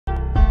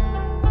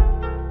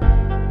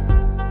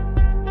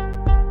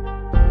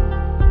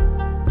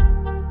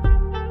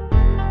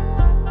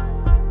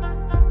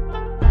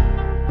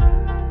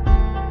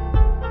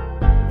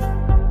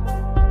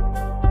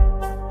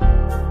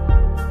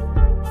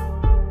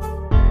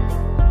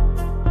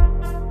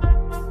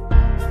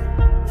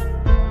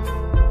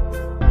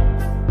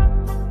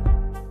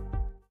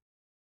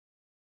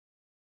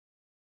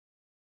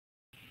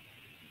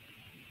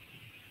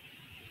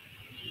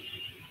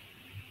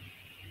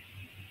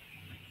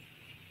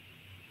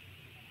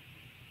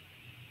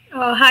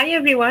Hi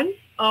everyone.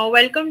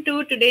 Welcome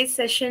to today's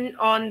session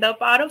on the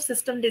power of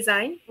system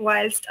design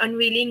whilst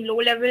unveiling low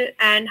level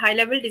and high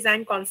level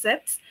design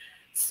concepts.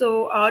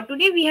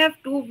 Today we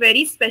have two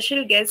very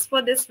special guests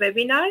for this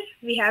webinar.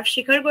 We have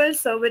Shikhar Goyal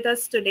sir with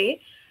us today,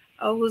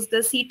 who's the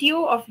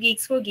CTO of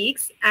Geeks for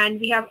Geeks, and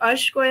we have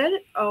Arsh Goyal,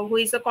 who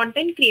is a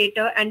content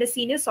creator and a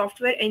senior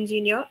software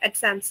engineer at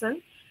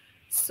Samsung.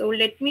 So,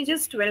 let me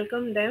just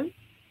welcome them.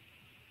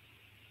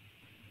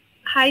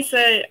 Hi,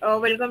 sir.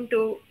 Welcome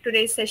to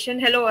today's session.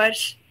 Hello,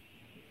 Arsh.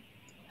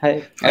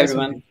 Hi Hi, Sunil.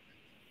 everyone.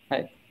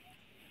 Hi,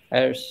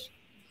 Irish.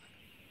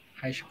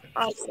 Hi, Shikhar.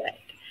 All right.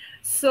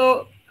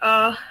 So,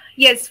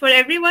 yes, for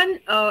everyone,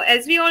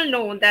 as we all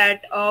know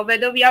that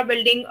whether we are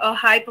building a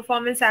high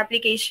performance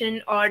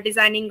application or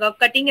designing a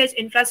cutting edge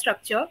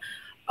infrastructure,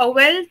 a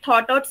well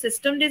thought out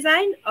system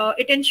design,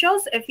 it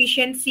ensures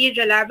efficiency,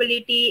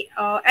 reliability,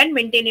 and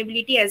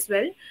maintainability as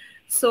well.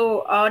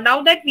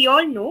 Now that we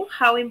all know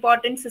how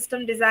important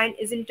system design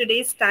is in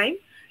today's time,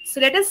 so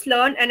let us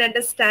learn and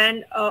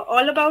understand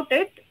all about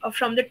it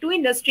from the two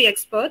industry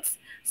experts.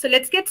 So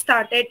let's get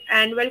started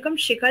and welcome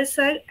Shikhar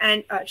sir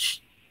and Arsh.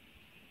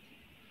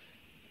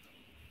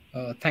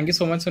 Thank you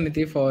so much,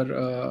 Suniti,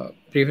 for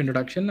brief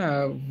introduction.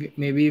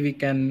 Maybe we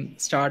can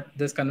start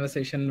this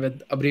conversation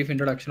with a brief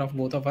introduction of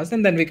both of us,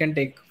 and then we can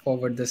take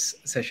forward this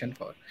session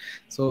for.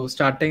 So,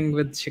 starting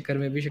with Shikhar,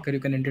 maybe Shikhar, you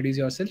can introduce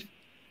yourself.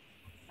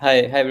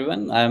 Hi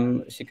everyone.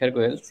 I'm Shikhar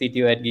Goyal,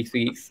 CTO at Geeks for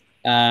Geeks,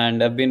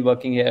 and I've been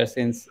working here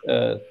since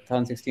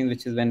 2016,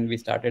 which is when we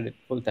started it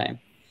full time.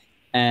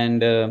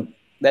 And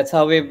that's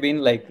how we've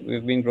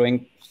been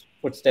growing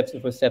footsteps to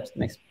footsteps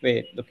next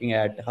way, looking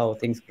at how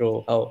things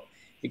grow, how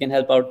we can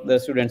help out the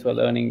students who are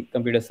learning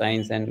computer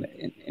science and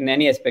in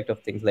any aspect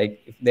of things, like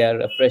if they are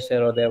a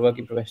fresher or they're a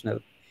working professional,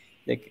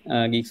 like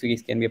Geeks for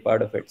Geeks can be a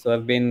part of it. So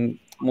I've been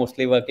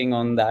mostly working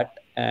on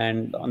that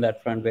and on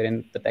that front,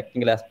 wherein the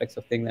technical aspects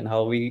of things and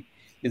how we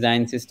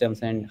design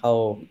systems and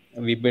how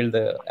we build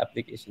the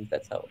applications.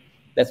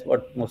 That's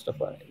what most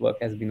of our work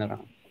has been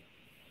around.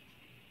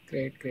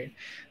 Great, great.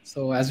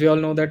 So, as we all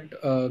know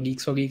that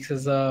Geeks for Geeks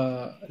is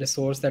a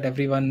resource that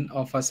every one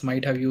of us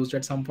might have used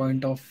at some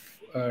point of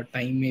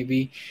time,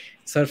 maybe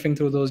surfing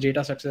through those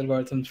data structure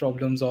algorithms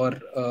problems or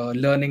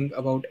learning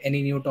about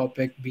any new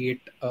topic, be it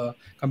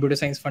computer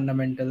science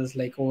fundamentals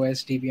like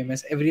OS,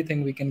 DBMS,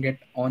 everything we can get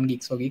on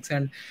Geeks for Geeks.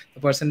 And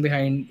the person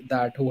behind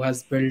that who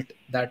has built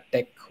that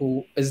tech,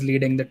 who is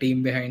leading the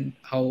team behind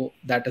how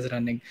that is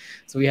running.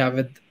 So we have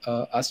with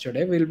us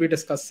today. We'll be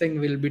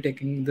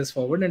taking this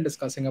forward and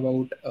discussing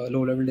about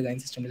low-level design,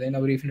 system design.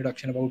 A brief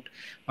introduction about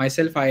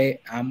myself. I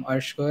am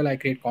Arsh Goyal. I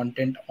create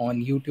content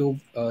on YouTube,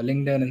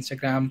 LinkedIn,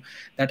 Instagram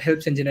that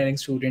helps engineering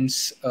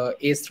students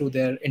ace through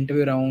their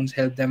interview rounds,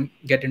 help them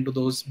get into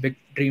those big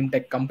dream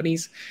tech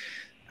companies.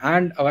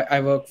 And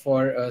I work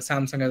for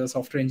Samsung as a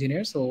software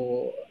engineer.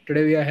 So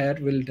today we are here.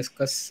 We'll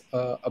discuss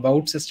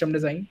about system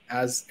design,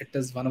 as it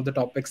is one of the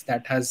topics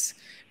that has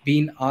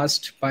been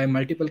asked by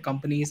multiple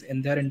companies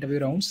in their interview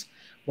rounds.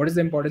 What is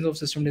the importance of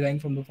system design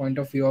from the point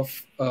of view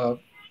of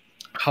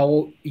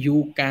how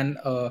you can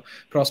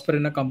prosper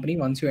in a company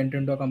once you enter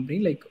into a company?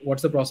 Like,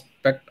 what's the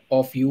prospect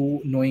of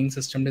you knowing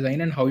system design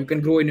and how you can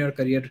grow in your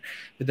career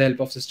with the help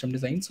of system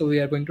design? So we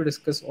are going to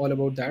discuss all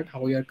about that,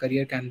 how your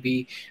career can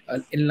be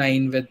in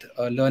line with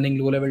learning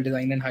low level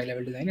design and high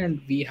level design.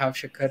 And we have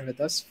Shikhar with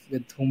us,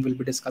 with whom we'll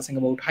be discussing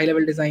about high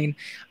level design.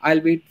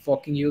 I'll be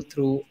walking you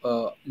through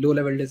low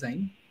level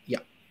design. Yeah.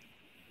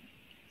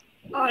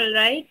 All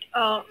right.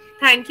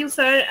 Thank you,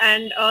 sir,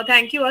 and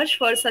thank you, Arsh,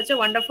 for such a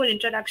wonderful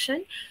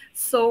introduction.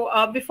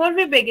 Before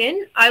we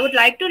begin, I would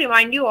like to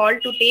remind you all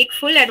to take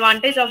full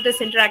advantage of this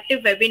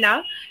interactive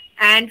webinar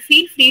and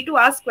feel free to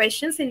ask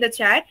questions in the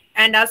chat,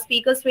 and our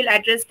speakers will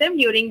address them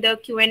during the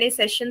Q&A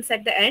sessions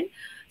at the end.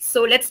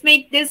 So let's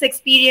make this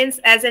experience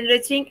as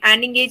enriching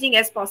and engaging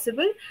as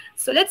possible.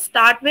 So let's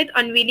start with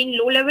unveiling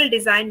low-level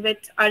design with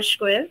Arsh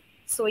Goyal.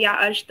 So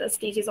yeah, Arsh, the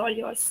stage is all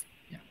yours.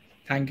 Yeah.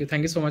 Thank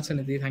you so much,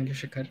 Sanidhi. Thank you,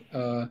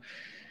 Shikhar.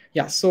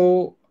 Yeah.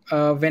 So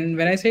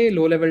when I say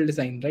low level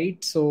design,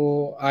 right?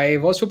 So I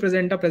was to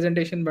present a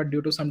presentation, but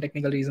due to some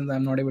technical reasons,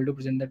 I'm not able to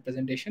present that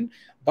presentation.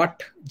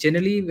 But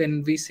generally,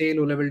 when we say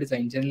low level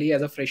design, generally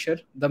as a fresher,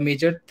 the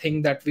major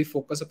thing that we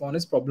focus upon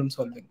is problem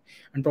solving,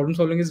 and problem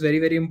solving is very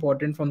very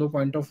important from the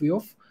point of view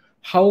of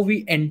how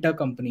we enter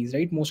companies,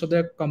 right? Most of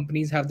the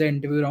companies have their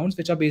interview rounds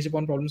which are based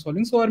upon problem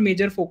solving. So our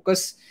major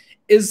focus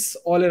is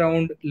all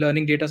around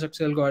learning data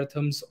structure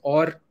algorithms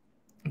or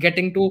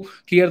getting to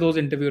clear those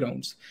interview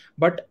rounds.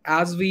 But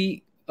as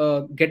we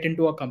get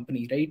into a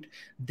company, right,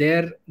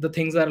 there the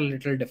things are a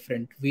little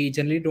different. We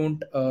generally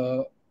don't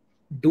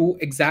do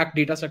exact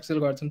data structural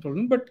algorithm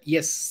problem, but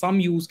yes, some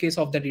use case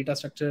of the data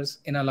structures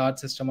in a large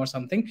system or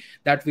something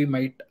that we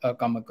might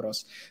come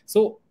across.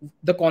 So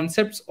the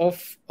concepts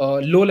of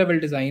low level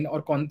design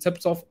or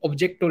concepts of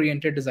object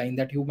oriented design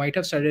that you might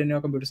have studied in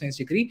your computer science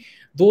degree,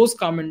 those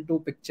come into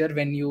picture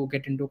when you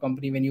get into a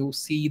company, when you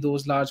see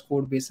those large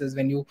code bases,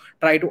 when you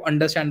try to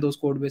understand those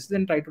code bases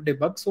and try to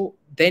debug. So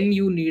then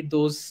you need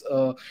those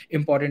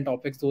important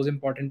topics, those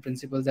important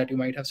principles that you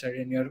might have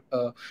studied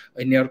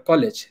in your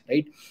college,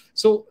 right?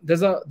 So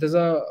there's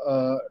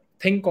a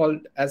thing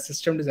called as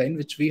system design,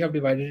 which we have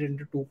divided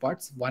into two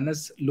parts. One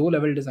is low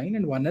level design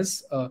and one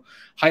is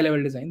high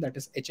level design, that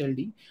is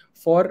HLD.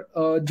 For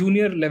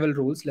junior level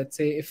roles, let's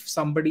say if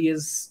somebody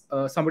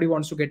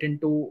wants to get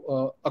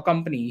into a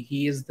company,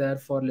 he is there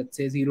for, let's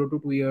say, 0 to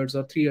 2 years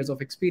or 3 years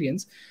of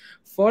experience.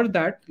 For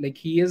that, like,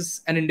 he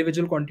is an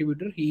individual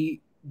contributor,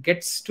 he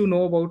gets to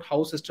know about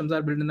how systems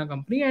are built in a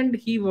company, and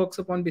he works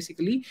upon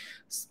basically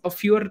a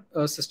fewer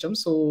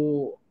systems.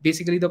 So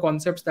basically the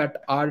concepts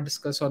that are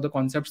discussed or the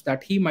concepts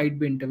that he might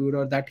be interviewed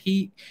or that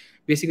he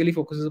basically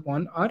focuses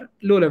upon are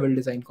low level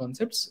design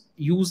concepts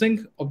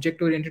using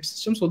object oriented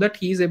systems, so that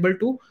he is able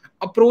to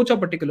approach a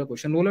particular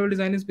question. Low level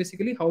design is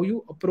basically how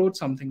you approach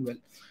something well,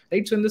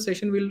 right? So in this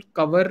session we'll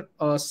cover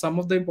some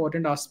of the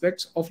important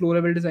aspects of low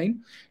level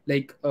design,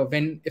 like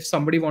when if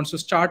somebody wants to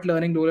start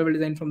learning low level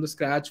design from the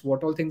scratch,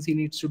 what all things he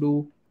needs to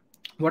do,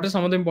 what are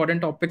some of the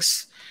important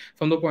topics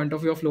from the point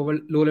of view of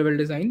low level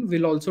design.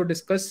 We'll also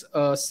discuss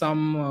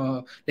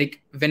some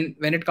like when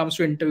it comes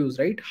to interviews,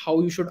 right,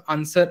 how you should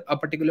answer a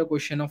particular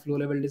question of low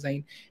level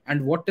design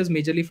and what is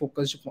majorly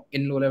focused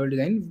in low level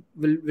design.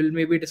 We'll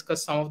maybe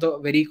discuss some of the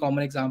very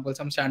common examples,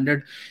 some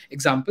standard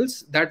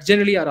examples that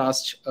generally are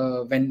asked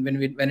when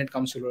it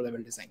comes to low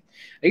level design,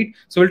 right?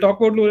 So we'll talk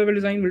about low level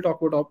design, we'll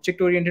talk about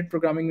object oriented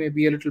programming,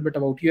 maybe a little bit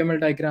about UML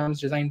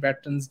diagrams, design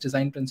patterns,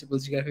 design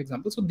principles, GIF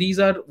examples. So these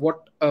are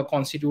what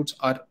constitutes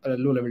our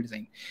low level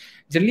design.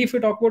 Generally, if we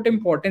talk about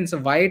importance,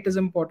 why it is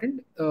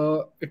important,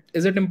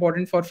 is it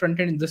important for front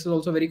end? This is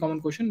also a very common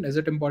question. Is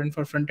it important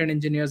for front end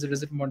engineers?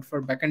 Is it important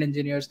for back end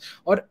engineers?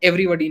 Or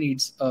everybody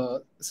needs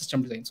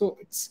system design? So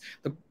it's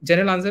the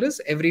general answer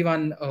is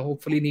everyone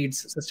hopefully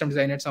needs system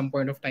design at some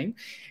point of time.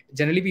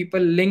 Generally, people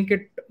link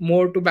it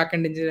more to back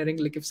end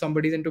engineering. Like if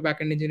somebody's into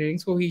back end engineering,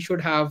 so he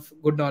should have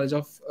good knowledge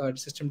of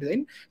system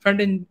design.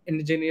 Front end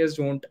engineers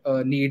don't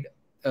need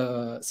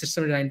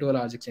system design to a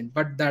large extent,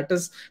 but that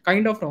is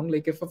kind of wrong.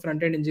 Like if a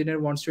front end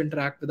engineer wants to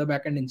interact with a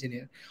back end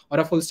engineer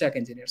or a full stack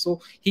engineer, so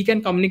he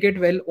can communicate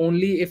well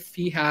only if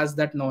he has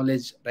that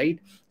knowledge, right?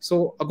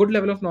 So a good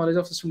level of knowledge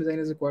of system design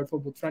is required for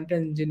both front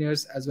end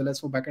engineers as well as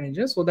for back end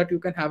engineers, so that you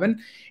can have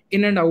an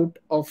in and out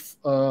of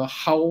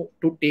how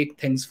to take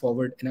things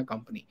forward in a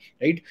company,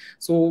 right?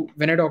 So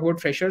when I talk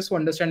about freshers, so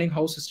understanding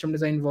how system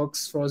design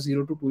works for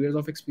 0 to 2 years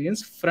of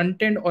experience,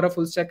 front end or a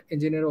full stack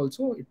engineer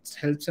also, it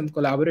helps him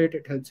collaborate,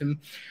 it helps him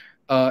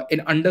in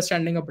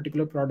understanding a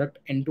particular product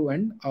end to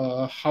end.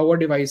 How a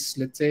device,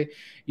 let's say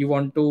you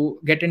want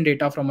to get in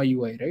data from a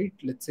UI, right?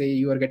 Let's say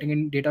you are getting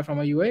in data from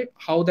a UI,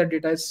 how that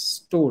data is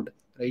stored,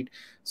 right?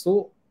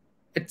 So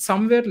it's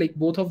somewhere like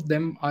both of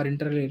them are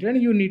interrelated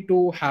and you need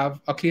to have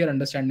a clear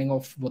understanding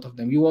of both of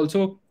them. You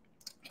also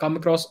come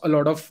across a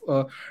lot of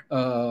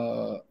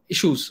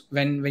issues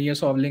when you're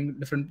solving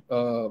different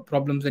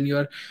problems when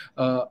you're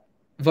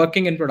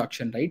working in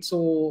production, right?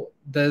 So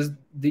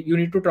you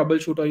need to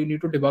troubleshoot or you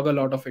need to debug a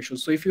lot of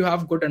issues. So if you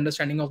have good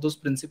understanding of those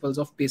principles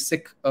of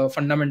basic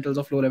fundamentals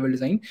of low level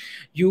design,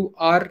 you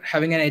are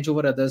having an edge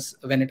over others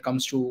when it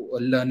comes to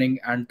learning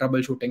and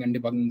troubleshooting and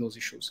debugging those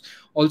issues.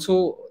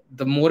 Also,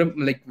 the more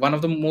like one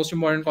of the most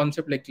important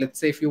concept, like let's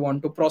say if you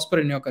want to prosper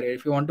in your career,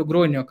 if you want to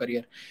grow in your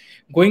career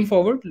going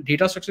forward,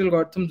 data structural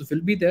algorithms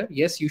will be there.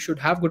 Yes, you should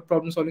have good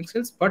problem solving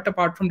skills, but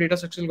apart from data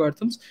structural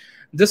algorithms,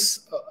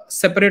 this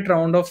separate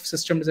round of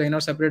system design or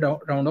separate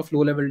round of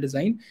low level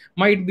design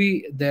might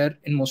be there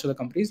in most of the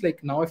companies.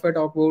 Like now, if I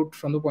talk about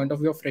from the point of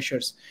view of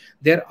freshers,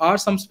 there are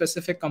some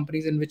specific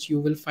companies in which you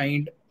will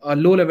find a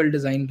low level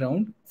design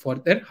round for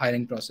their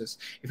hiring process.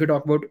 If you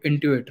talk about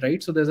Intuit,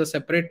 right? So there's a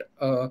separate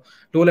low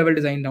level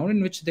design round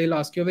in which they'll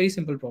ask you a very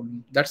simple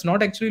problem. That's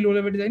not actually low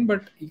level design,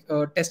 but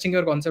testing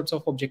your concepts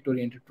of object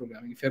oriented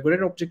programming. If you're good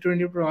at object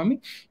oriented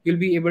programming, you'll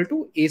be able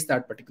to ace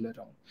that particular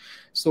round.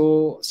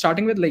 So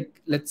starting with,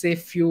 like, let's say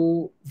if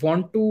you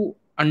want to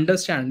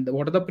understand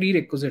what are the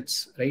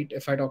prerequisites, right?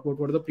 If I talk about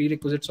what are the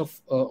prerequisites of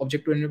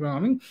object oriented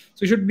programming,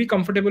 so you should be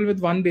comfortable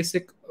with one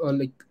basic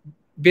like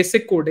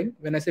basic coding.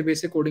 When I say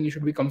basic coding, you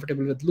should be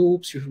comfortable with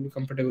loops, you should be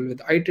comfortable with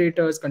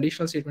iterators,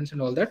 conditional statements,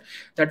 and all that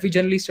we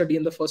generally study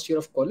in the first year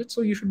of college.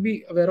 So you should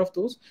be aware of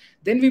those.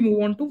 Then we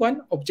move on to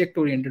one object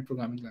oriented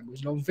programming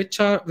language. Now,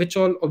 which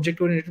all object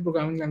oriented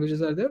programming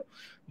languages are there?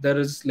 There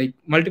is like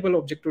multiple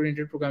object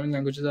oriented programming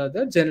languages are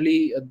there.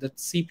 Generally, the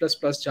C++,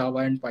 Java,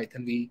 and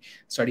Python we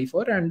study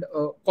for, and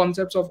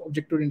concepts of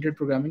object oriented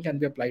programming can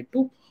be applied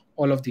to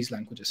all of these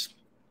languages.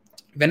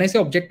 When I say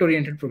object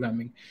oriented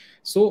programming,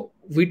 so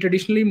we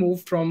traditionally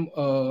move from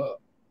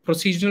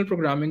procedural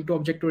programming to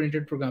object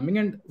oriented programming,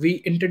 and we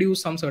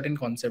introduce some certain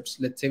concepts.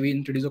 Let's say we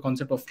introduce a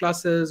concept of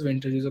classes, we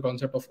introduce a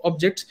concept of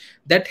objects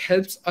that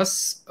helps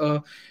us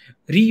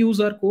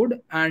reuse our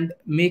code and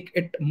make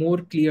it more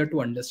clear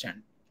to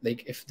understand.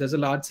 Like if there's a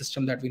large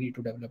system that we need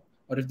to develop,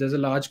 or if there's a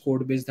large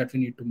code base that we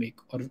need to make,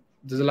 or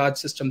there's a large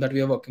system that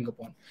we are working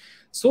upon,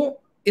 so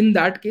in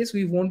that case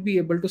we won't be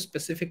able to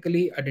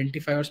specifically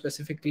identify or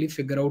specifically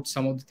figure out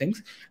some of the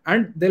things,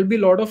 and there'll be a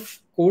lot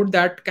of code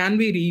that can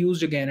be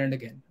reused again and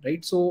again,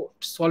 right? So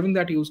solving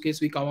that use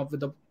case, we come up with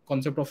the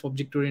concept of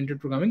object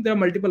oriented programming. There are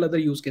multiple other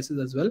use cases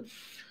as well.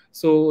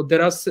 So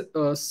there are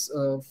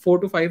 4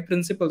 to 5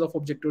 principles of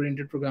object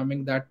oriented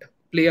programming that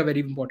play a very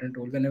important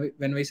role.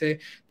 When we say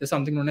there's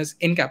something known as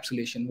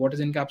encapsulation. What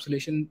is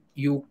encapsulation?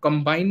 You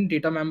combine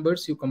data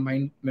members, you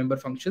combine member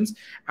functions,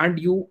 and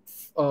you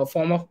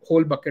form a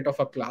whole bucket of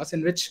a class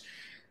in which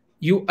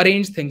you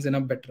arrange things in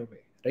a better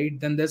way, right?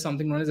 Then there's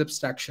something known as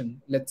abstraction.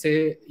 Let's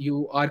say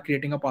you are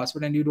creating a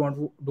password and you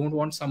don't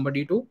want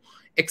somebody to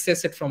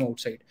access it from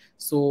outside.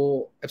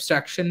 So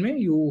abstraction may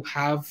you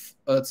have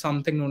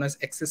something known as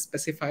access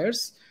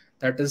specifiers.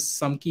 That is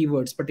some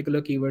keywords,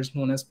 particular keywords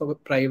known as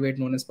private,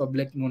 known as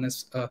public, known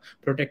as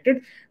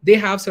protected. They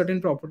have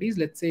certain properties.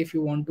 Let's say if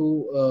you want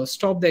to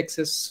stop the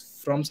access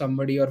from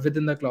somebody or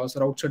within the class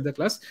or outside the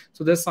class,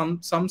 so there's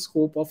some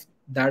scope of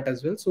that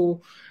as well.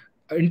 So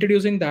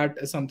introducing that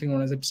is something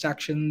known as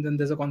abstraction. Then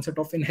there's a concept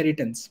of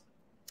inheritance.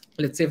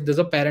 Let's say if there's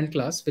a parent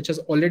class which has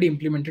already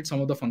implemented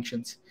some of the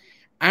functions,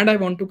 and I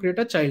want to create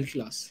a child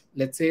class.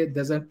 Let's say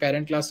there's a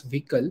parent class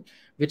vehicle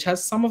which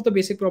has some of the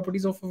basic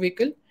properties of a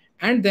vehicle,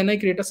 and then I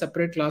create a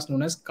separate class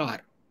known as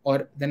car,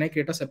 or then I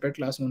create a separate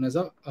class known as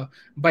a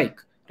bike,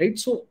 right?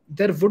 So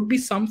there would be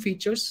some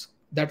features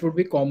that would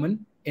be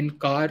common in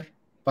car,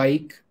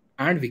 bike,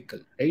 and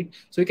vehicle, right?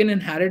 So you can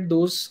inherit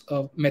those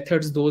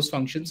methods, those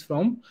functions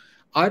from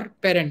our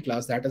parent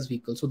class, that is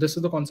vehicle. So this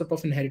is the concept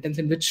of inheritance,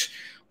 in which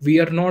we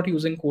are not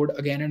using code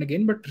again and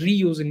again but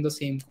reusing the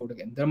same code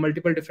again. There are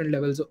multiple different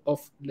levels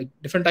of, like,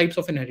 different types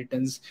of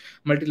inheritance,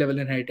 multi-level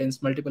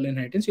inheritance, multiple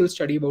inheritance. You'll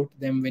study about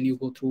them when you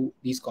go through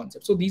these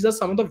concepts. So these are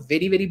some of the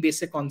very, very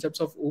basic concepts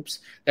of OOPS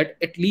that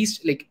at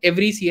least like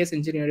every CS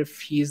engineer, if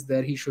he is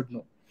there, he should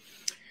know.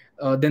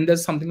 Then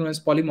there's something known as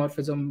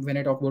polymorphism. When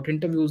I talk about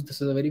interviews,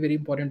 this is a very, very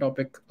important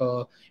topic.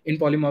 In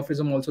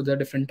polymorphism also, there are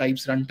different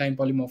types. Runtime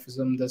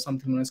polymorphism, there's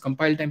something known as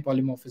compile time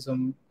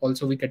polymorphism.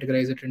 Also, we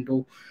categorize it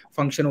into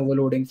function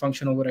overloading,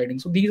 function overriding.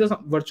 So these are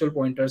some virtual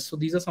pointers. So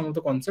these are some of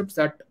the concepts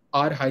that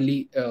are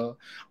highly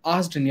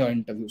asked in your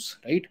interviews,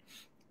 right?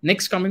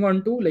 Next, coming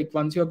on to, like,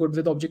 once you're good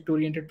with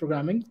object-oriented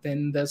programming,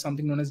 then there's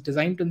something known as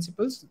design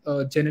principles.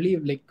 Generally,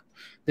 like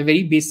the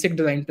very basic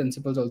design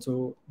principles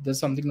also. There's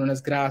something known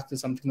as graph, there's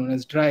something known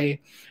as dry.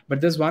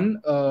 But there's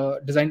one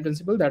design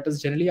principle that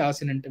is generally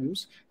asked in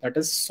interviews, that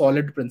is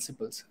solid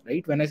principles,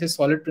 right? When I say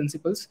solid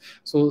principles,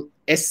 so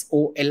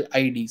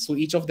SOLID. So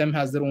each of them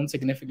has their own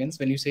significance.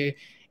 When you say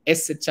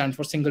S, it stands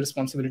for single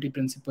responsibility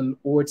principle.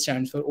 O, it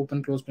stands for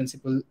open close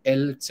principle.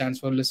 L, it stands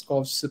for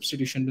Liskov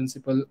substitution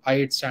principle. I,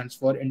 it stands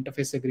for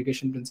interface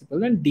segregation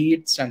principle. And D,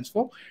 it stands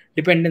for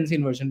dependency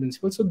inversion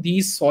principle. So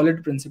these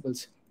solid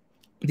principles,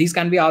 these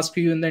can be asked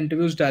to you in the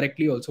interviews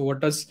directly also. What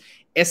does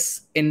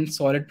S in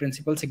solid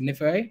principle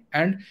signify?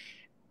 And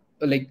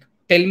like,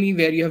 tell me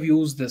where you have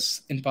used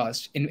this in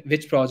past, in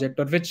which project,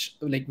 or which,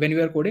 like, when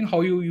you are coding,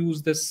 how you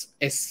use this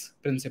S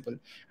principle,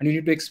 and you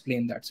need to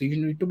explain that. So you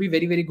need to be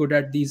very, very good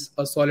at these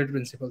solid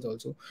principles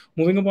also.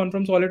 Moving upon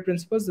from solid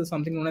principles, there's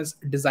something known as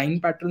design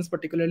patterns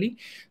particularly.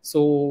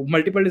 So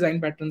multiple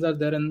design patterns are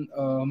there in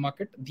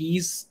market.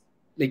 These,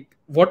 like,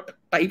 what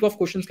type of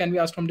questions can be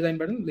asked from design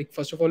pattern? Like,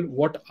 first of all,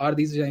 what are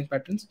these design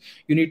patterns?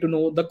 You need to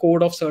know the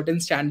code of certain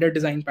standard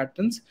design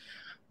patterns,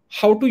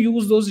 how to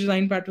use those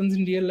design patterns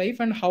in real life,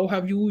 and how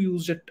have you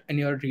used it in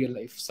your real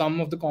life. Some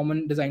of the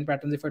common design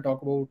patterns, if I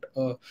talk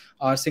about,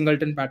 are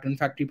singleton pattern,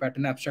 factory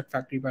pattern, abstract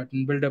factory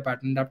pattern, builder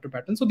pattern, adapter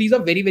pattern. So these are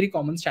very, very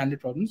common standard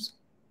problems.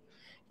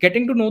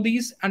 Getting to know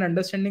these and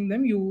understanding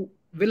them, you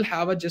will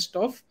have a gist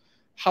of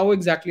how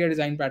exactly a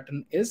design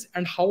pattern is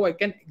and how I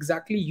can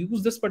exactly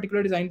use this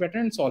particular design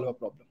pattern and solve a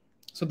problem.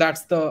 So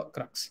that's the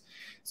crux.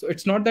 So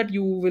it's not that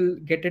you will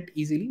get it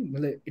easily.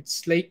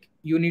 It's like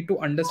you need to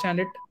understand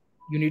it.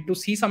 You need to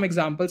see some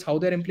examples, how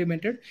they're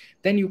implemented.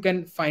 Then you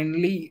can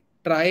finally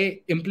try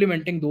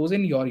implementing those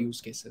in your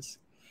use cases.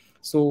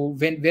 So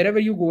wherever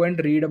you go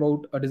and read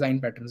about design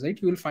patterns, right,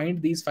 you will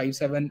find these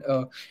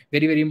 5-7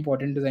 very, very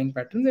important design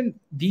patterns, and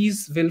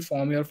these will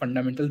form your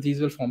fundamentals. These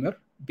will form your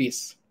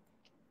base.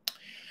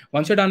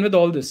 Once you're done with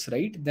all this,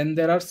 right, then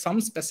there are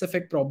some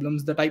specific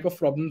problems, the type of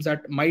problems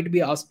that might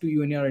be asked to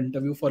you in your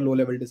interview for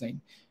low-level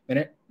design.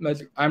 When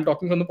I'm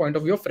talking from the point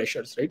of view of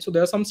freshers, right? So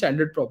there are some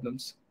standard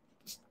problems.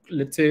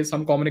 Let's say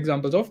some common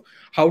examples of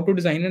how to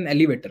design an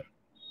elevator,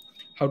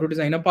 how to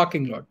design a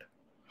parking lot,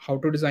 how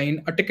to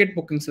design a ticket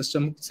booking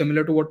system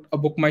similar to what a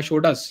Book My Show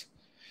does,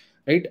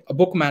 right? A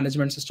book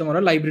management system or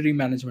a library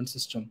management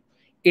system,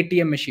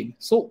 ATM machine.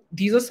 So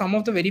these are some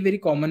of the very, very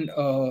common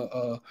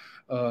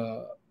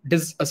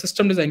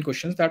system design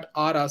questions that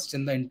are asked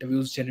in the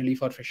interviews generally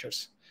for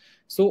freshers.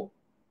 So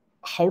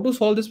how to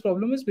solve this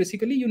problem is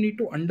basically you need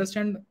to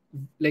understand,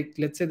 like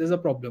let's say there's a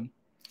problem.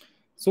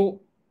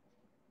 So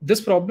this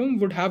problem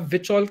would have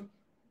which all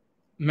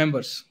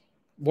members,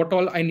 what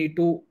all I need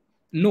to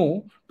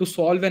know to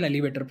solve an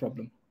elevator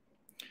problem,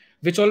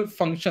 which all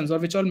functions or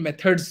which all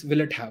methods will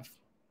it have,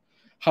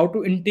 how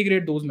to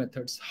integrate those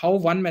methods, how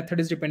one method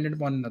is dependent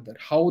upon another,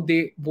 how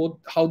these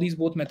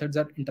both methods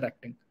are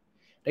interacting,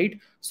 right?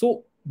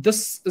 So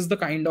this is the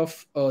kind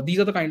of these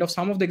are the kind of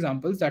some of the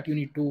examples that you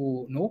need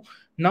to know.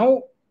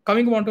 Now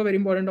coming on to a very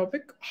important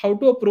topic, how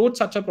to approach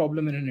such a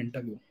problem in an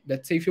interview.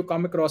 Let's say if you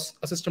come across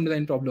a system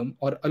design problem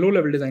or a low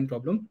level design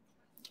problem,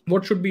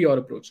 what should be your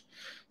approach?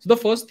 So the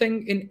first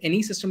thing in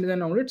any system design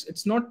knowledge,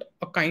 it's not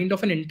a kind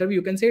of an interview,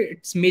 you can say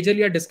it's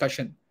majorly a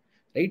discussion,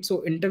 right?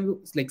 So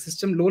interviews like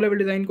system low level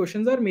design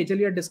questions are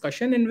majorly a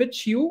discussion in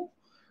which you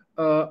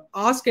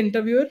ask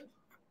interviews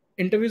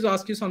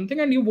ask you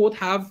something and you both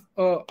have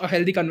a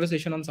healthy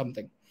conversation on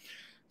something.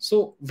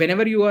 So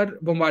whenever you are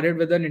bombarded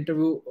with an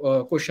interview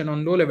question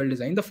on low level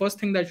design, the first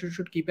thing that you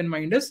should keep in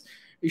mind is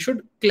you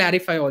should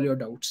clarify all your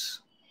doubts,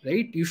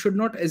 right? You should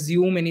not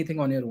assume anything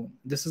on your own.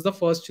 This is the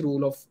first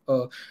rule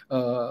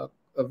of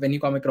when you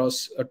come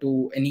across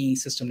to any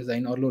system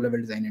design or low level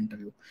design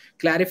interview.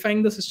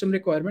 Clarifying the system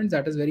requirements,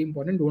 that is very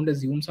important. Don't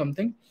assume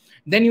something.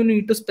 Then you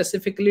need to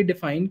specifically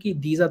define key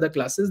these are the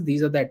classes,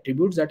 these are the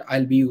attributes that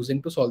I'll be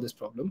using to solve this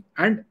problem,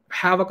 and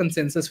have a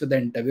consensus with the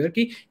interviewer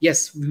key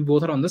yes, we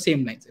both are on the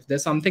same lines. If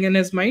there's something in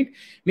his mind,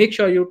 make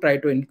sure you try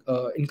to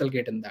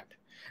inculcate in that.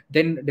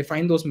 Then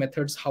define those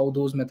methods, how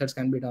those methods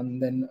can be done.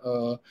 Then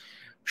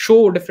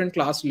show different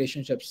class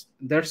relationships.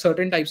 There are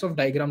certain types of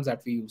diagrams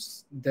that we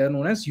use. They're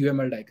known as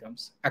UML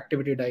diagrams,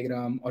 activity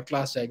diagram or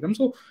class diagram.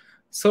 So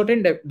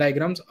certain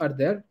diagrams are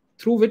there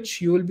through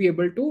which you will be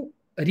able to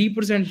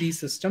represent these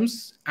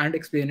systems and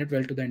explain it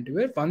well to the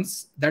interviewer.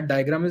 Once that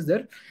diagram is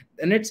there,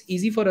 then it's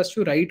easy for us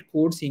to write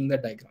code seeing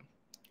that diagram.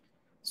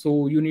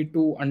 So you need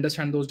to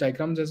understand those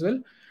diagrams as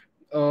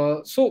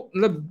well. So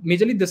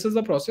majorly this is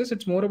the process.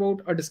 It's more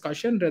about a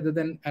discussion rather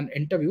than an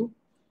interview.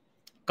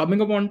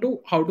 Coming upon to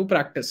how to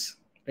practice,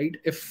 right?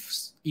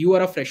 If you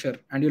are a fresher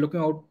and you're looking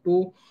out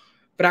to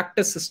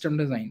practice system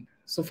design,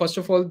 so first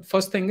of all,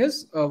 first thing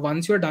is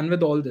once you're done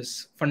with all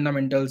this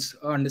fundamentals,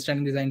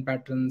 understanding design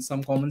patterns,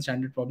 some common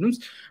standard problems,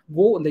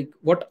 go like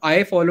what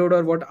I followed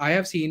or what I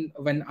have seen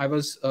when I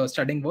was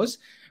studying was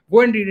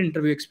go and read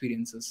interview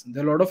experiences.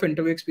 There are a lot of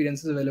interview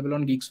experiences available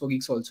on Geeks for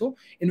Geeks also,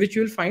 in which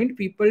you will find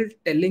people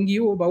telling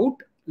you about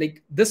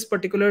like this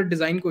particular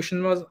design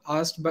question was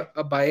asked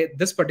by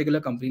this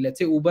particular company. Let's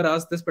say Uber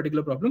asked this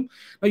particular problem.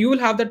 Now you will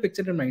have that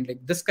picture in mind,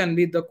 like this can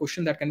be the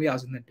question that can be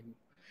asked in the interview.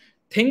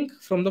 Think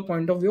from the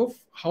point of view of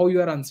how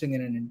you are answering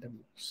in an interview.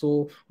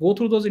 So go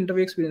through those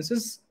interview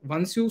experiences.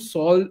 Once you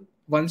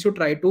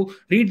try to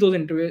read those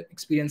interview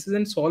experiences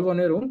and solve on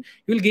your own,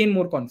 you will gain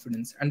more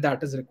confidence, and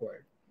that is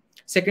required.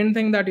 Second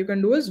thing that you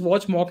can do is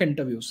watch mock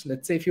interviews.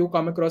 Let's say if you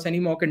come across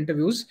any mock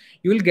interviews,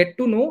 you will get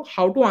to know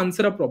how to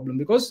answer a problem,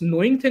 because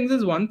knowing things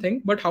is one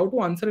thing, but how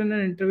to answer in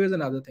an interview is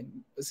another thing.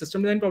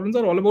 System design problems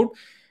are all about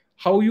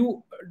how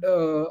you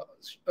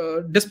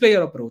display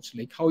your approach,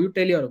 like how you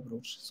tell your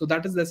approach. So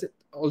that's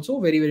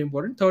also very, very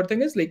important. Third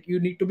thing is like you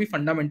need to be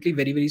fundamentally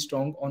very, very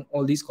strong on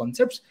all these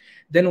concepts.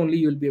 Then only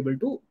you will be able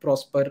to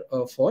prosper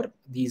for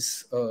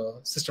these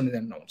system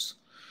design rounds.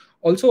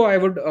 Also, I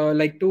would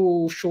like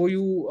to show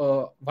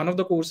you one of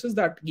the courses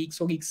that Geeks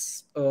for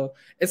Geeks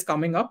is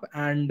coming up.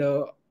 And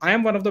I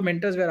am one of the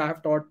mentors where I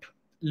have taught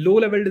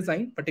low-level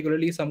design,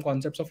 particularly some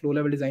concepts of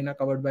low-level design are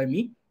covered by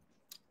me.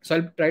 So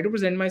I'll try to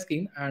present my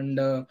screen, and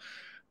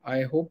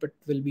I hope it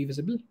will be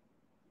visible.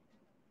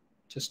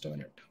 Just a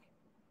minute.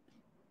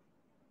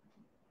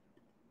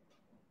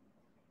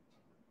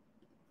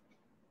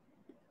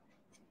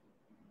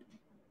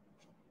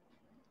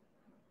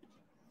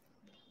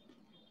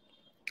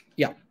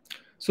 Yeah.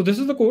 So this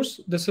is the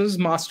course. This is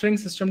Mastering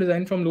System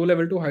Design from Low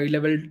Level to High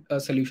Level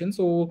Solution.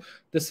 So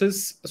this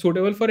is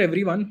suitable for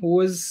everyone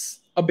who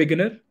is a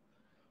beginner,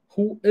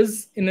 who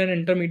is in an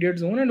intermediate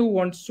zone, and who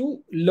wants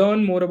to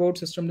learn more about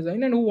system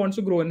design and who wants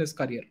to grow in his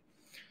career.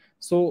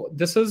 So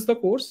this is the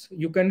course.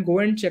 You can go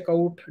and check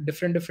out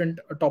different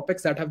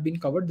topics that have been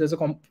covered. There's a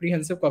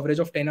comprehensive coverage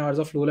of 10 hours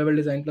of low-level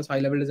design plus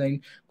high-level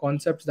design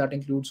concepts that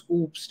includes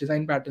OOPS,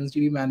 design patterns,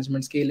 DB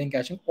management, scaling,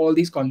 caching, all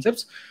these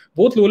concepts,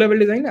 both low-level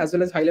design as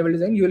well as high-level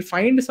design. You will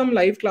find some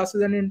live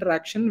classes and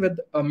interaction with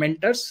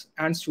mentors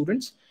and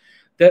students.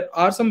 There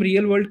are some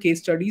real-world case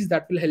studies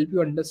that will help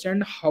you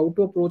understand how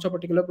to approach a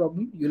particular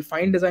problem. You'll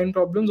find design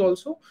problems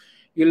also.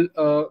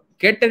 You'll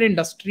get an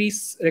industry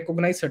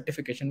recognized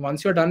certification.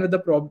 Once you're done with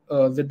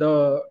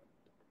the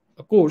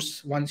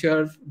course, once you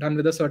are done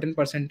with a certain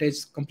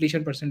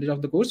completion percentage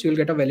of the course, you'll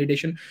get a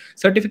validation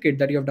certificate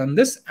that you have done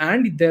this.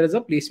 And there is a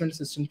placement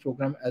assistance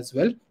program as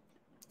well,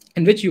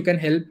 in which you can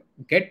help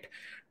get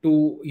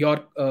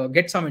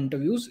some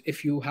interviews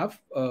if you have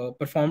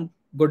performed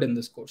good in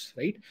this course,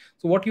 right?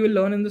 So what you will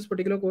learn in this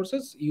particular course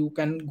is you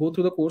can go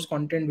through the course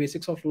content,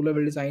 basics of low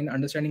level design,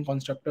 understanding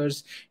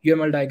constructors,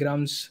 UML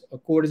diagrams,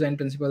 core design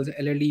principles,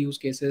 LLD use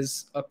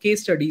cases,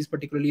 case studies,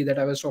 particularly that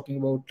I was talking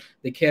about,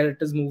 like here it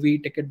is movie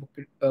ticket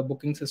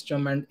booking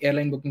system and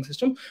airline booking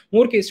system.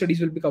 More case studies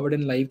will be covered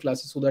in live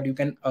classes so that you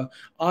can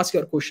ask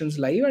your questions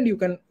live and you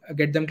can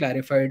get them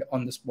clarified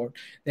on the spot.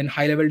 Then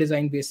high level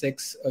design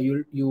basics,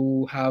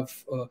 you have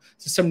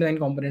system design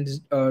components,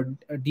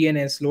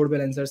 DNS, load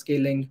balancer,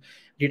 scaling,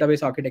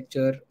 database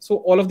architecture. So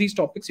all of these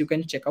topics you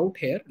can check out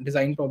here,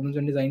 design problems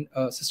and design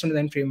system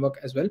design framework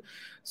as well.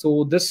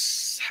 So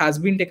this has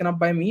been taken up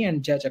by me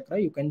and Jay Chakra.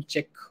 You can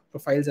check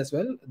profiles as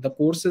well. The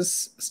course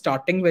is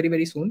starting very,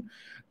 very soon.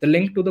 The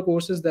link to the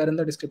course is there in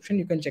the description.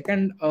 You can check,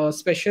 and a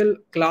special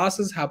class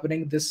is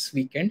happening this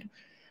weekend,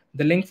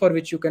 the link for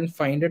which you can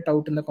find it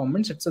out in the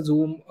comments. It's a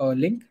Zoom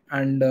link,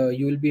 and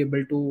you will be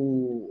able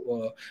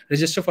to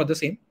register for the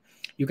same.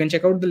 You can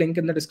check out the link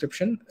in the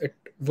description. It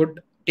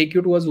would take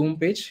you to a Zoom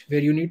page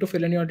where you need to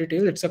fill in your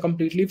details. It's a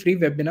completely free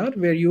webinar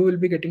where you will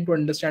be getting to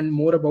understand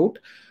more about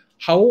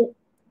how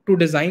to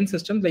design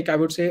systems, like I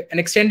would say an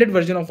extended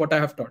version of what I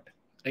have taught,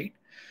 right?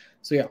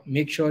 So yeah,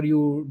 make sure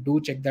you do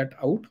check that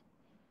out.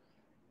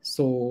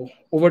 So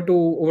over to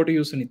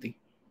you, Suniti.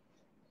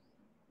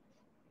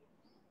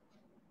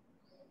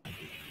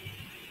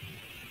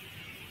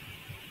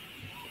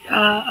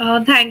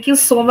 Thank you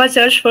so much,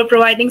 Arsh, for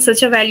providing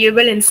such a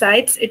valuable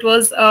insights. It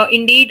was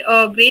indeed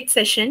a great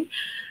session.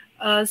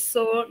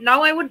 So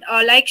now I would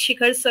like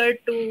Shikhar sir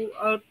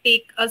to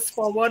take us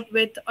forward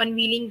with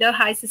unveiling the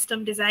high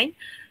system design.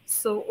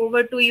 So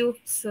over to you,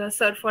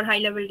 sir, for high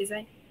level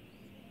design.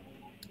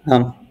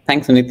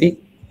 Thanks, Suniti.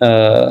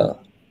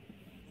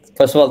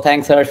 First of all,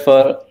 thanks, Harsh,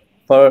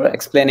 for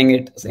explaining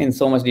it in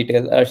so much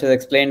detail. Harsh has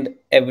explained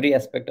every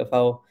aspect of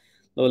how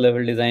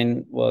low-level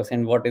design works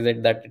and what is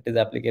it that it is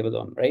applicable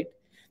on, right?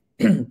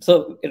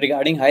 So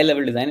regarding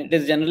high-level design, it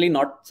is generally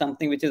not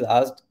something which is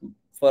asked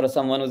for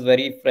someone who's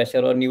very fresher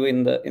or new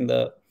in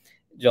the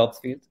jobs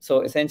field.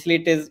 So essentially,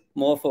 it is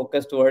more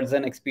focused towards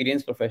an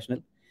experienced professional,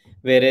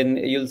 wherein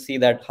you'll see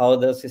that how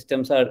the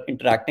systems are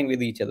interacting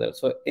with each other.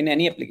 So in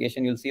any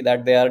application, you'll see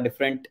that there are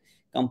different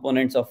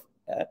components of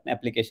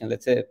application.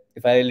 Let's say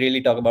if I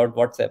really talk about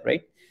WhatsApp,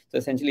 right? So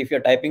essentially, if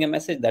you're typing a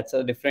message, that's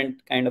a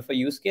different kind of a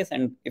use case,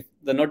 and if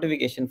the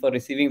notification for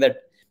receiving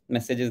that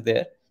message is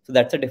there, so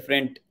that's a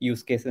different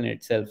use case in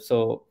itself.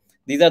 So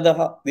these are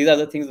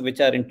the things which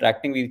are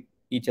interacting with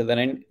each other.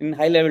 And in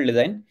high level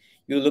design,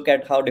 you look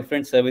at how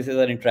different services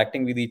are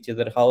interacting with each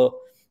other, how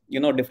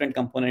different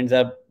components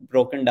are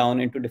broken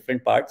down into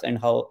different parts, and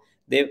how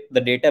the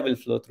data will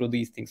flow through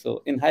these things.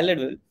 So in high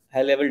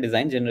level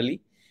design,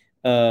 generally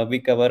we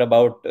cover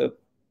about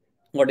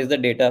what is the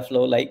data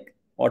flow like,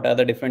 what are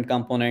the different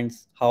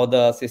components, how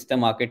the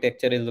system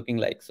architecture is looking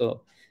like.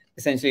 So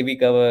essentially we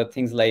cover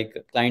things like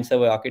client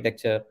server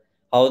architecture,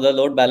 how the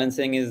load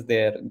balancing is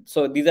there.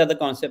 So these are the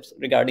concepts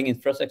regarding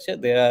infrastructure.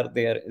 They are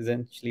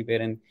essentially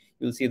wherein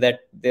you'll see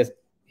that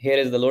here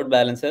is the load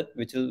balancer,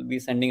 which will be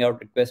sending out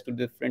requests to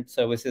different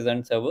services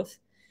and servers.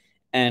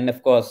 And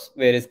of course,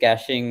 where is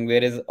caching,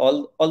 where is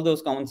all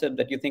those concepts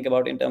that you think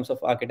about in terms of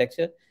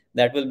architecture,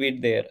 that will be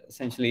there.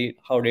 Essentially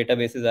how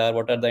databases are,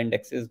 what are the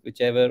indexes,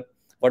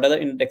 what are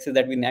the indexes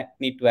that we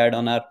need to add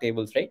on our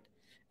tables, right?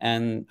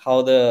 And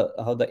how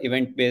the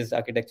event based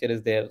architecture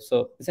is there.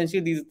 So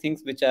essentially these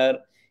things which are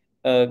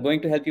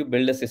going to help you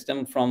build a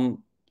system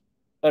from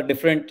a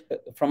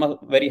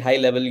very high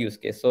level use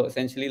case. So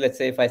essentially, let's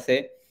say if I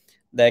say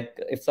that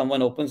if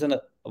someone opens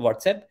a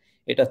WhatsApp,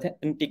 it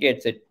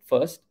authenticates it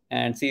first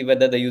and see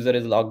whether the user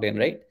is logged in,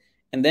 right?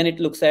 And then it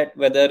looks at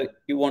whether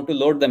you want to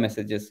load the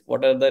messages.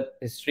 What are the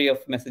history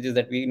of messages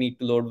that we need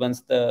to load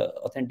once the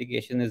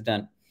authentication is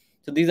done?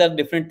 So these are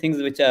different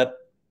things which are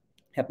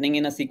happening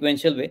in a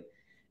sequential way,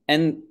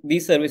 and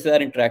these services are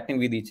interacting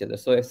with each other.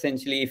 So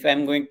essentially, if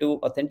I'm going to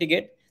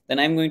authenticate, then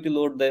I'm going to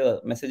load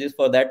the messages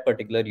for that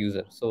particular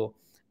user. So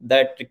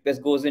that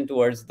request goes in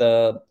towards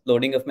the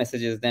loading of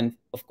messages. Then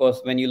of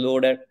course, when you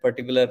load a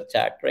particular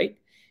chat, right,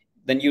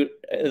 then you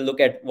look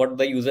at what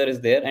the user is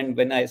there, and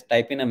when I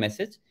type in a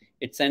message,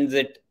 it sends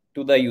it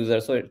to the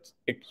user. So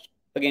it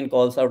again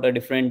calls out a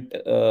different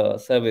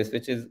service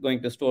which is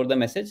going to store the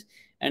message,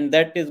 and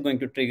that is going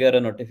to trigger a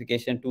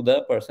notification to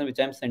the person which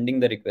I'm sending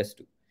the request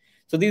to.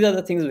 So these are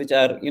the things which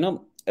are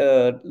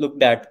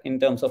looked at in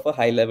terms of a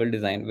high level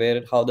design,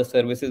 where how the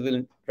services will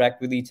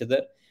interact with each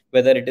other,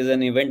 whether it is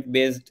an event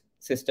based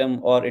system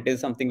or it is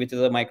something which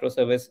is a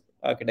microservice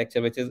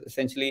architecture, which is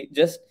essentially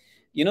just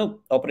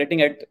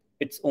operating at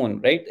its own,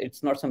 right?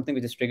 It's not something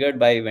which is triggered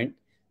by event.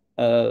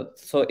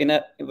 So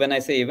when I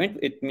say event,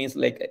 it means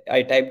like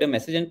I typed a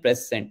message and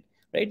press send,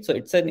 right? So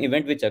it's an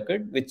event which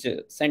occurred, which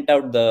sent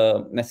out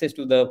the message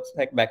to the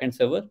backend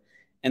server,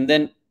 and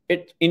then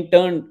it in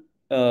turn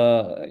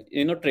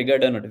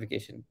triggered a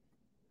notification.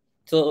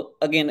 So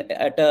again,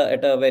 at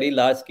a very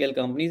large scale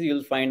companies,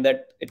 you'll find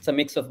that it's a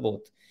mix of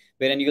both,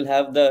 wherein you'll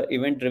have the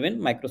event driven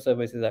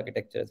microservices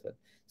architecture as well.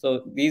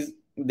 So this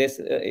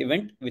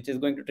event which is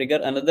going to trigger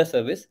another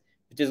service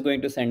which is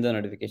going to send the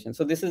notification.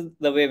 So this is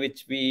the way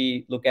which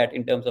we look at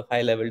in terms of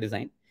high level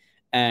design,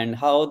 and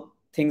how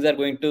things are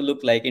going to look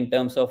like in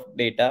terms of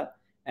data,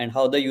 and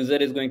how the user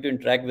is going to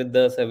interact with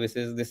the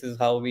services. This is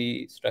how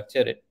we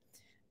structure it.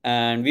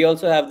 And we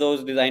also have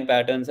those design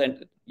patterns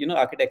and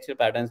architecture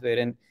patterns,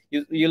 wherein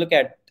you look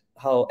at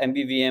how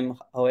MVVM,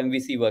 how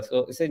MVC works.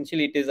 So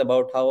essentially it is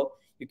about how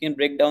you can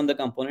break down the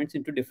components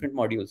into different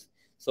modules.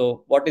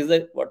 So what is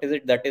it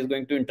that is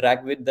going to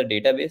interact with the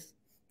database?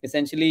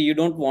 Essentially, you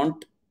don't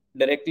want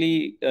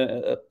directly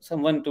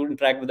someone to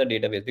interact with the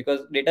database,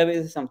 because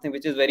database is something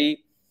which is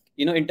very,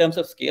 in terms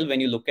of scale, when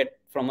you look at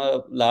from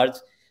a large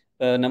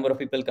number of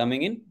people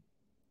coming in,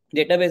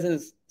 database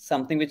is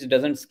something which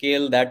doesn't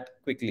scale that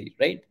quickly,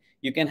 right?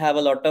 You can have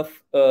a lot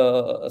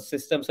of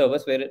system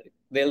servers where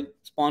they'll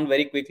spawn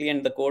very quickly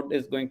and the code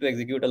is going to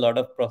execute a lot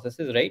of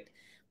processes, right?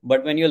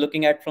 But when you're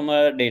looking at from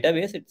a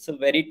database, it's a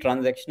very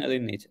transactional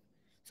in nature.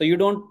 So you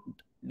don't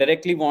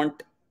directly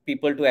want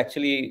people to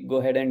actually go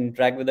ahead and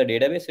interact with the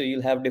database. So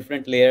you'll have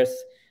different layers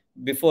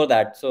before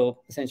that. So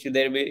essentially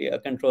there'll be a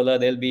controller,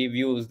 there'll be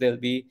views, there'll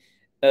be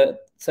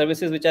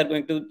services which are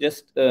going to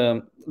just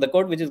the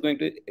code which is going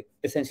to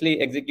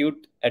essentially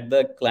execute at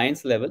the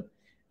client's level,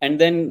 and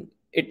then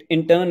it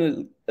in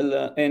turn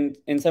will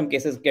in some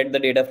cases get the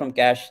data from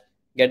cache,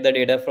 get the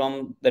data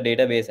from the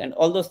database, and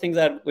all those things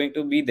are going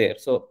to be there.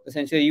 So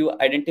essentially you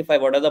identify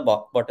what are the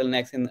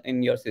bottlenecks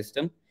in your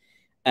system,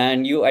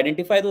 and you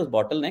identify those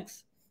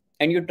bottlenecks,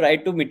 and you try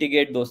to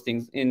mitigate those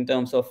things in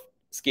terms of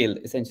scale.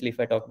 Essentially, if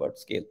I talk about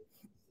scale,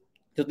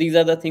 so these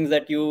are the things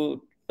that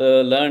you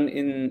learn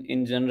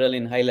in general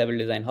in high level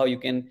design, how you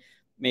can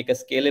make a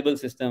scalable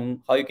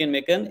system, how you can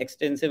make an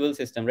extensible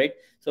system, right?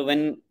 So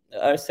when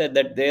I said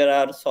that there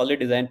are solid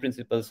design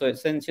principles, so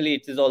essentially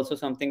it is also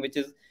something which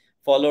is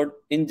followed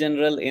in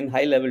general in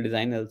high level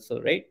design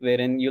also, right?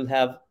 Wherein you'll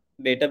have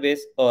database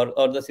or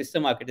the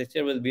system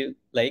architecture will be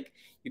like,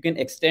 you can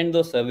extend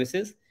those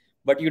services,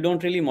 but you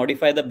don't really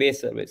modify the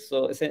base service.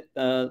 So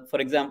for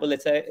example,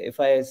 let's say if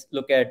I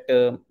look at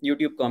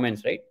YouTube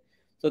comments, right?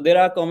 So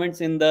there are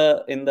comments in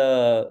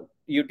the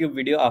YouTube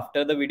video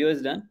after the video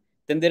is done.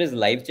 Then there is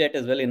live chat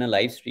as well in a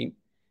live stream.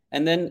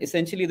 And then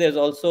essentially there's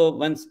also,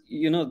 once,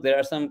 there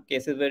are some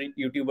cases where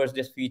YouTubers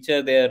just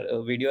feature their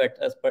video at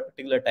a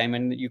particular time,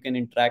 and you can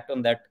interact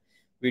on that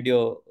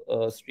video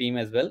stream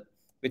as well,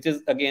 which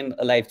is again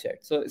a live chat.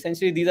 So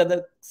essentially these are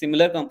the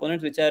similar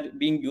components which are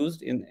being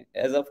used in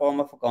as a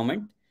form of a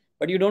comment,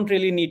 but you don't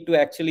really need to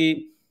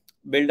actually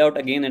build out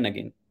again and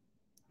again.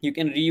 You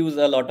can reuse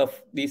a lot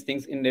of these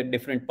things in the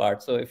different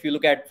parts. So if you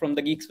look at from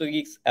the Geeks for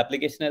Geeks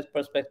application as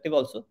perspective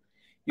also,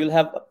 you'll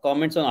have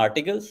comments on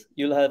articles,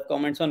 you'll have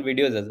comments on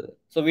videos as well.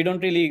 So we don't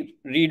really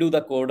redo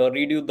the code or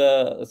redo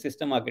the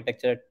system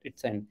architecture at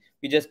its end.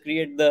 We just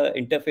create the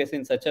interface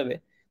in such a way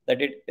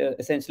that it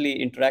essentially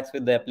interacts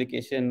with the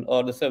application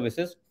or the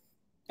services,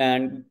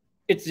 and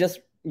it's just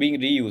being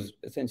reused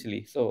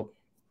essentially. So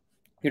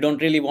you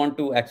don't really want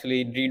to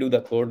actually redo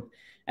the code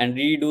and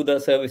redo the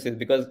services,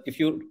 because if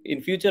you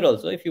in future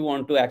also, if you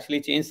want to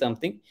actually change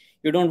something,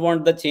 you don't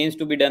want the change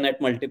to be done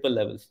at multiple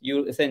levels.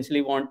 You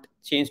essentially want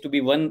change to be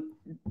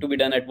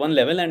done at one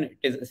level, and it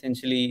is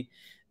essentially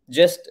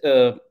just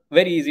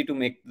very easy to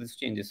make these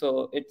changes.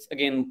 So it's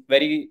again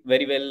very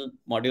very well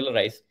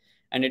modularized,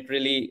 and it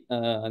really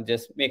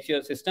just makes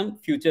your system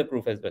future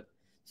proof as well.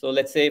 So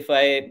let's say if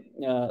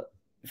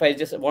I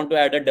just want to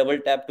add a double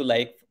tap to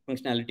like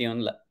functionality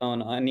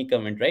on any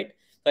comment, right?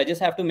 So I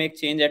just have to make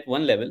change at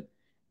one level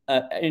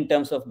in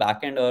terms of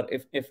backend, or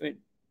if it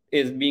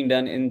is being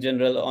done in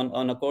general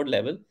on a code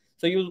level.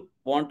 So you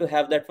want to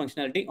have that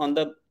functionality on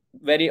the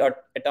very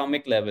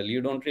atomic level.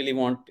 You don't really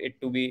want it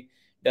to be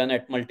done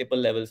at multiple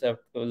levels.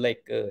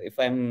 Like if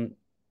I'm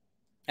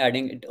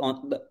adding it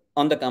on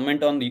the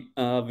comment on the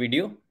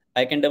video,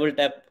 I can double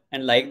tap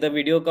and like the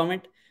video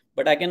comment,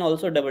 but I can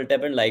also double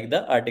tap and like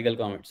the article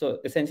comment. So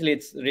essentially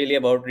it's really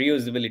about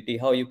reusability,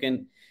 how you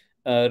can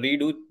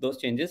redo those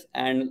changes.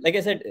 And like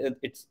I said,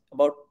 it's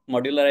about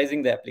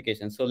modularizing the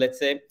application. So let's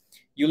say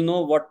you'll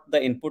know what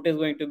the input is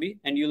going to be,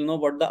 and you'll know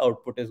what the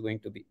output is going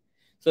to be.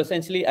 So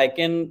essentially I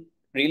can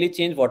really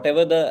change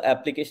whatever the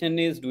application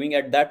is doing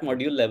at that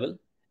module level,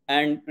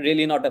 and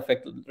really not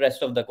affect the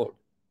rest of the code,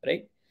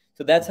 right?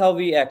 So that's how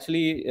we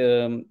actually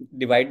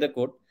divide the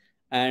code,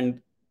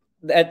 and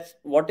that's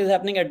what is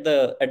happening at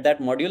that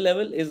module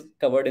level is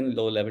covered in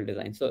low level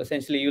design. So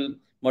essentially you'll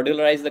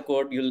modularize the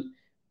code, you'll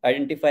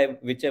identify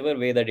whichever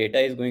way the data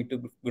is going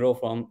to grow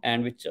from,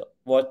 and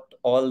what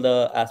all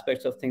the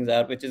aspects of things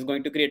are, which is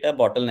going to create a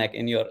bottleneck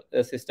in your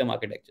system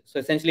architecture. So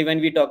essentially when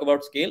we talk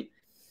about scale,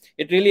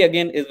 it really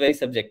again is very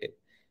subjective.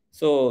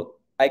 So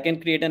I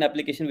can create an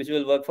application which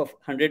will work for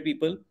 100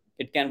 people,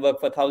 it can work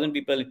for 1,000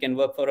 people, it can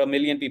work for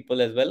 1,000,000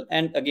 people as well.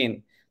 And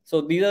again,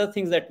 so these are the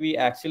things that we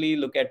actually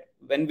look at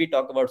when we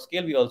talk about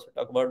scale. We also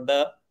talk about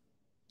the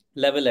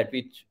level at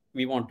which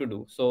we want to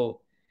do.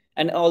 So,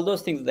 and all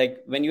those things,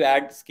 like when you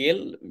add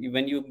scale,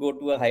 when you go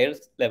to a higher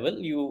level,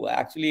 you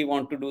actually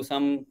want to do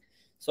some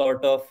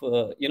sort of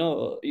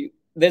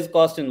there's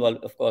cost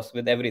involved, of course,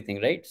 with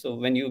everything, right? So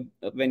when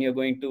you're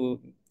going to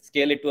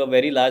scale it to a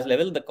very large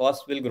level, the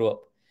cost will grow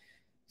up.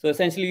 So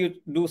essentially, you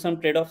do some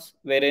trade-offs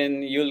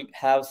wherein you'll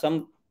have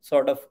some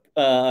sort of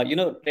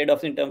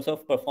trade-offs in terms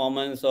of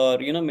performance or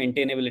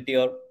maintainability,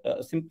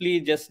 or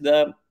simply just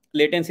the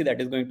latency that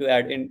is going to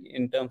add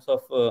in terms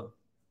of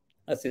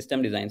a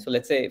system design. So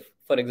let's say,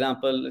 for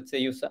example, let's say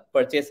you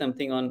purchase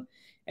something on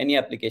any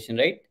application,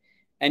 right?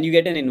 And you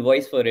get an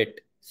invoice for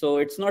it. So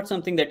it's not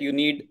something that you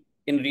need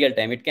in real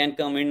time. It can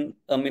come in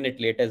a minute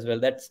late as well.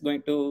 That's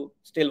going to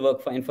still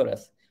work fine for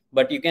us.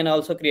 But you can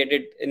also create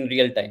it in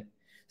real time.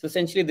 So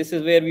essentially, this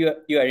is where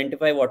you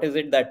identify what is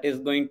it that is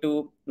going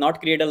to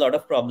not create a lot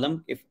of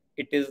problem if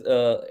it is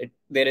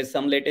there is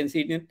some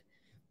latency in it.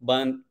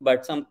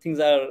 But some things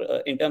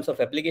are in terms of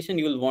application,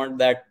 you will want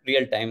that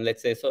real time.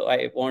 Let's say, so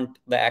I want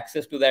the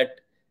access to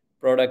that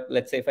product.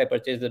 Let's say if I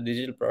purchase the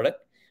digital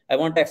product, I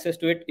want access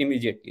to it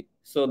immediately.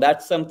 So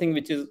that's something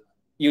which is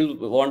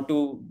you'll want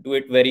to do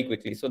it very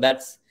quickly. So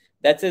that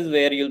is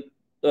where you'll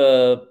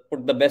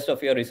put the best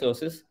of your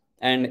resources.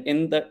 And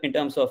in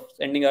terms of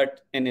sending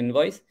out an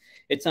invoice,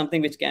 it's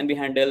something which can be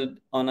handled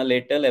on a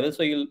later level.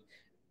 So you'll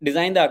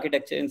design the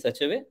architecture in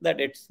such a way that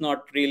it's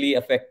not really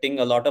affecting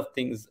a lot of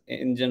things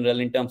in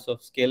general in terms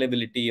of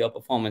scalability or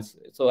performance.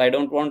 So I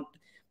don't want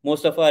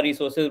most of our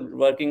resources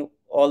working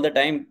all the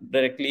time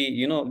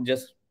directly,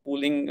 just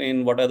pooling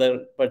in what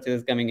other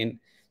purchases coming in.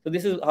 So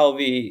this is how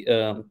we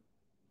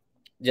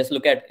just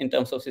look at in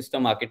terms of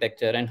system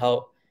architecture and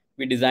how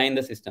we design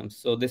the systems.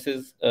 So these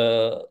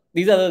are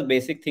the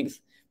basic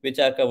things which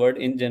are covered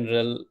in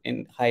general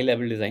in high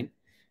level design.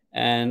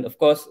 And of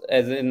course,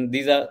 as in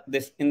these are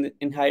this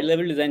in high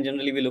level design,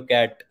 generally we look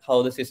at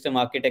how the system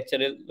architecture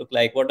will look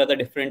like, what are the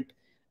different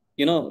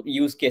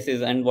use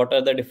cases, and what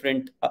are the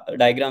different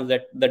diagrams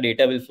that the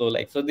data will flow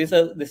like. So this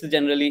is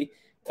generally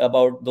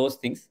about those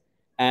things.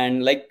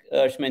 And like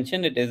Ash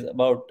mentioned, it is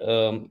about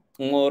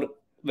more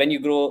when you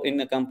grow in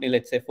a company,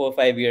 let's say 4 or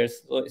 5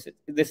 years. So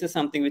this is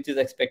something which is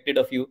expected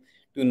of you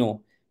to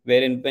know,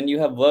 wherein when you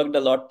have worked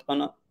a lot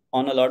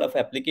on a lot of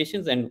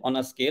applications and on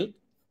a scale,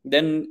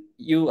 then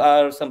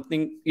you're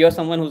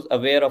someone who's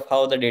aware of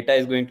how the data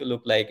is going to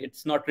look like.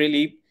 It's not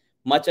really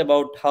much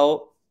about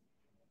how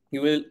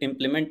you will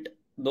implement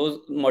those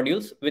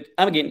modules, which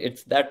again,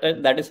 it's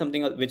that is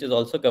something which is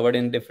also covered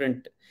in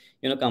different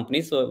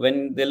companies. So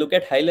when they look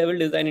at high level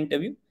design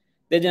interview,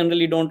 they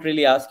generally don't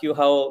really ask you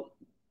how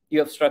you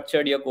have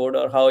structured your code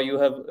or how you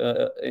have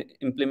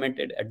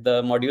implemented at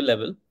the module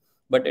level,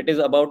 but it is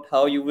about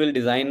how you will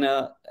design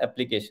a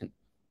application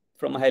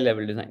from a high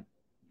level design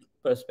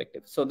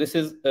perspective. So this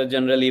is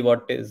generally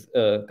what is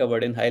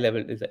covered in high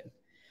level design.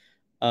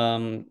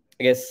 I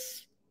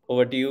guess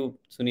over to you,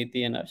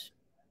 Suniti and Ash.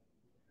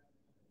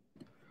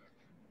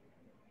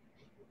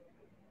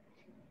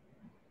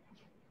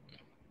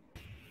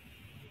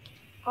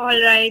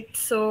 All right.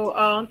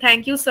 So,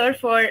 thank you, sir,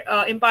 for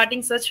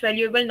imparting such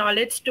valuable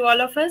knowledge to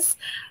all of us.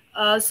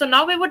 So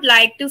now we would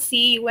like to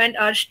see you and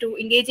Arsh to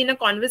engage in a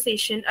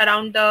conversation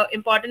around the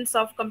importance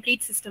of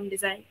complete system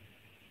design.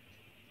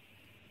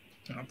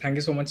 Thank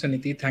you so much,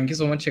 Saniti. Thank you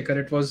so much, Shikhar.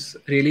 It was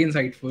really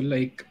insightful.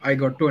 Like, I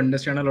got to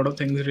understand a lot of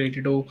things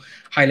related to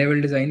high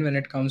level design when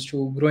it comes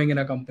to growing in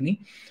a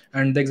company.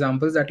 And the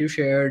examples that you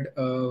shared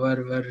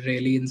were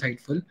really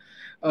insightful.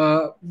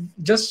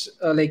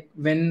 Like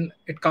when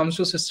it comes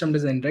to system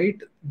design, right?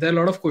 There are a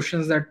lot of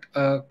questions that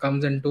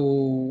comes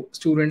into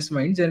students'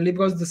 mind generally,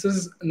 because this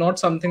is not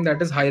something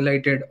that is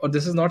highlighted, or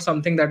this is not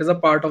something that is a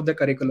part of the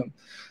curriculum.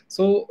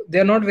 So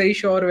they're not very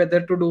sure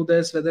whether to do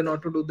this, whether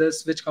not to do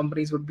this, which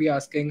companies would be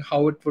asking,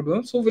 how it would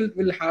work. So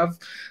we'll have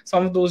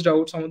some of those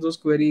doubts, some of those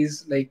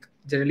queries, like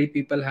generally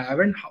people have,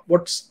 and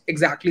what's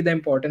exactly the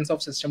importance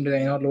of system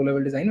design or low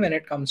level design when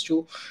it comes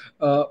to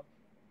uh,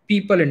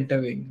 people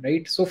interviewing,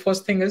 right? So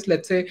first thing is,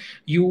 let's say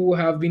you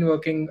have been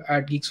working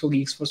at Geeks for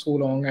Geeks for so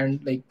long,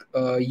 and like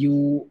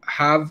you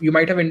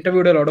might have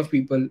interviewed a lot of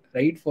people,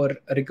 right, for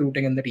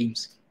recruiting in the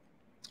teams.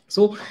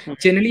 So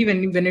generally,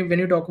 when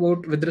you talk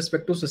about with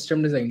respect to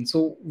system design,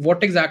 so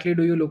what exactly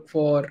do you look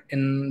for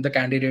in the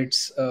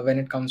candidates when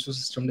it comes to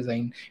system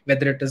design,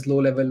 whether it is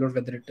low level or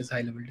whether it is high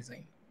level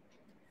design?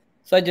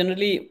 So I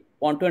generally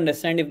want to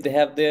understand if they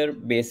have their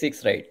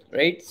basics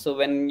right? So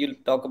when you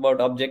talk about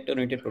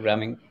object-oriented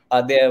programming,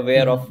 are they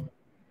aware of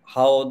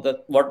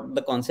Mhm. what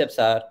the concepts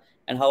are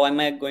and how am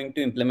I going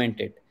to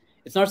implement it?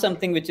 It's not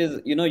something which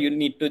is, you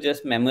need to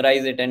just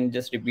memorize it and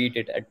just repeat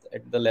it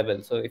at the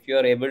level. So if you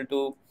are able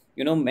to,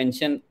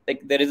 mention like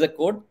there is a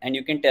code and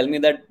you can tell me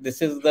that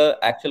this is the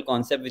actual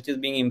concept which is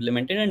being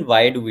implemented and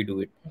why do we do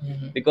it?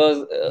 Mhm.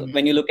 Because Yeah.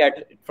 when you look at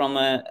it from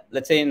a,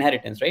 let's say,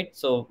 inheritance, right?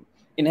 So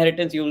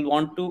inheritance, you will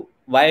want to,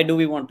 why do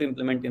we want to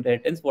implement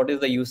inheritance? What is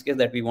the use case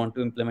that we want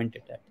to implement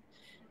it at?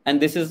 And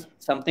this is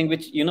something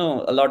which,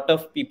 a lot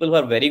of people who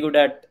are very good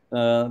at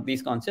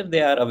these concepts,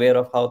 they are aware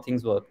of how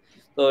things work.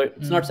 So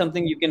it's not Mhm.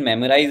 something you can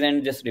memorize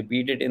and just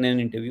repeat it in an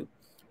interview.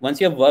 Once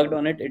you have worked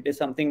on it, it is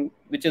something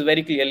which is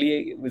very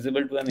clearly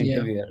visible to an Yeah.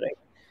 interviewer, right?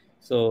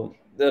 So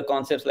the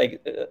concepts like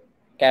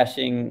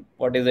caching,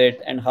 what is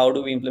it and how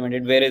do we implement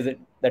it, where is it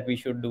that we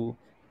should do,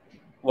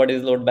 what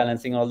is load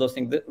balancing, all those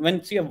things.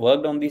 Once you have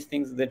worked on these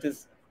things, that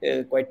is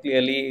quite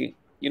clearly,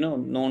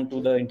 known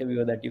to the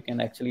interviewer, that you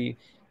can actually,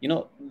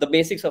 the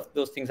basics of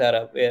those things are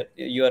aware,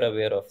 you are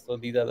aware of. So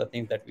these are the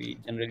things that we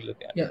generally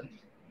look at. Yeah.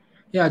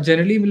 Yeah,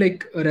 generally,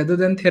 like rather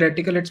than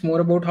theoretical, it's more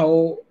about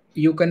how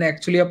you can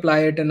actually apply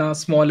it in a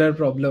smaller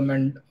problem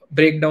and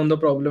break down the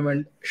problem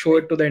and show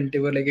Right, it to the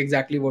interviewer, like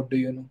exactly what do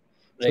you know.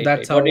 So right,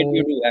 that's right. What did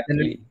you how. do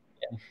Generally, actually?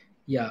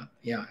 Yeah.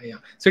 yeah.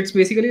 So it's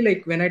basically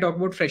like when I talk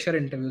about fresher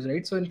interviews,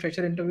 right? So in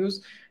fresher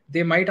interviews,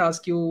 they might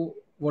ask you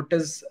what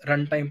is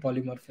runtime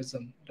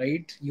polymorphism,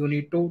 right? You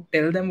need to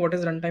tell them what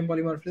is runtime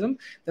polymorphism.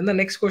 Then the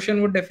next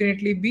question would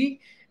definitely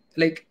be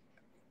like,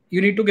 you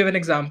need to give an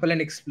example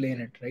and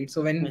explain it, right?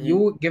 So when Mm-hmm.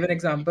 you give an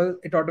example,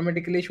 it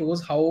automatically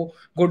shows how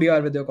good you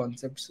are with your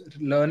concepts.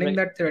 Learning Right.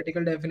 that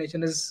theoretical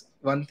definition is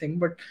one thing,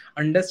 but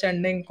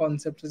understanding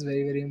concepts is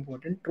very, very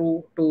important,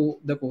 true to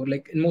the core.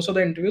 Like in most of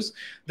the interviews,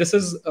 this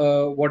is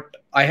what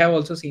I have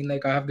also seen.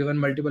 Like I have given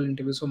multiple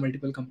interviews for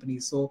multiple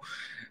companies. So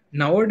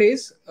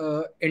nowadays,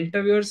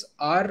 interviewers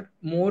are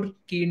more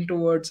keen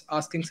towards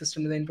asking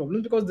system design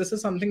problems, because this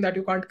is something that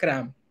you can't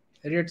cram,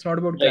 right? It's not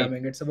about Right.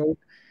 cramming, it's about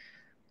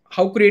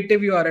how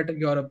creative you are at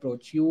your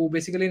approach. You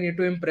basically need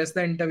to impress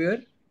the interviewer.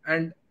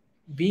 And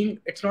being,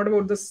 it's not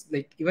about this,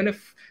 like even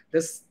if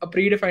there's a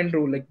predefined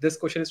rule, like this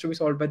question is to be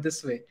solved by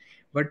this way,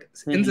 but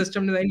in Mm-hmm.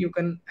 system design you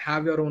can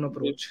have your own You,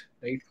 approach,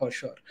 right? For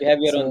sure. you have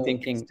your own So it's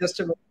thinking.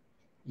 just about,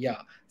 yeah,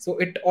 so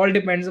it all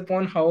depends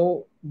upon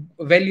how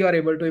well you are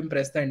able to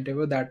impress the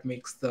interviewer. That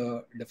makes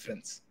the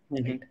difference,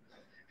 Mm-hmm. right?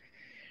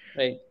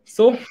 Right.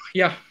 So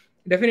yeah,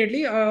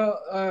 definitely.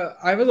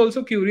 I was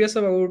also curious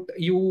about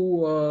you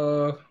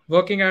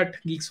working at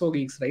Geeks for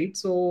Geeks, right?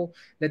 So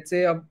let's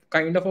say a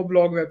kind of a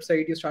blog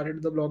website. You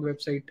started the blog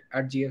website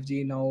at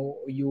GFG. Now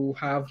you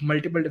have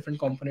multiple different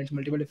components,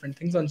 multiple different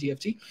things on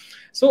GFG.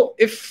 So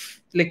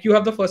if like you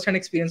have the first-hand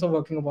experience of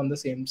working upon the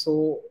same,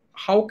 so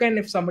how can,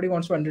 if somebody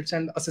wants to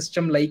understand a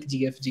system like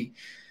GFG,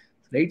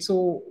 right?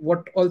 So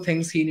what all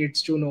things he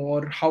needs to know,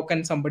 or how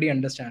can somebody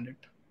understand it?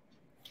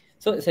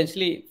 So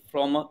essentially,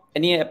 from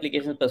any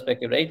application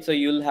perspective, right? So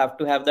you'll have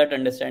to have that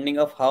understanding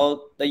of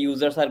how the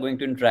users are going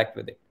to interact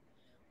with it.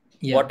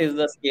 Yeah. What is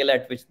the scale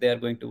at which they are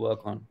going to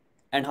work on,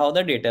 and how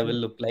the data will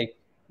look like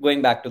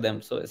going back to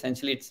them. So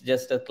essentially, it's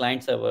just a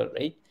client server,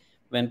 right?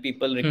 When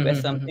people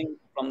request something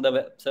from the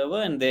web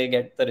server and they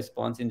get the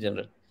response in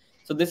general.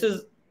 So this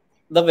is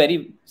the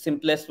very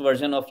simplest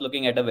version of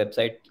looking at a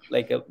website,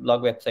 like a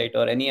blog website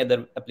or any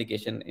other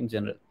application in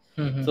general.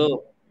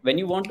 So when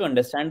you want to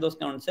understand those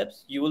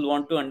concepts, you will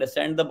want to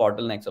understand the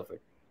bottlenecks of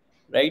it,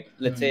 right?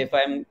 Let's say if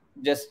I'm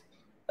just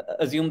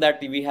assume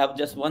that we have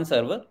just one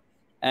server,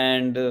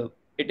 and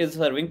it is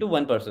serving to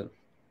one person.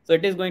 So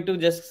it is going to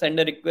just send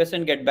a request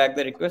and get back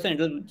the request, and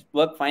it will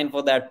work fine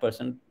for that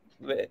person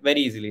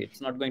very easily.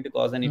 It's not going to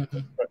cause any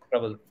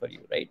trouble for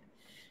you, right?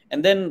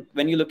 And then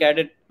when you look at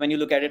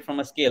it from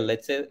a scale,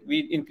 let's say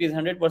we increase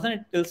 100%,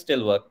 it will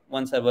still work.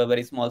 One server,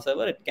 very small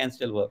server, it can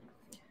still work.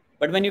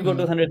 But when you go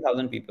to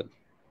 100,000 people,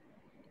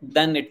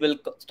 then it will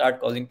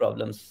start causing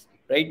problems,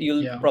 right?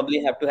 You'll Yeah. probably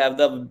have to have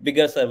the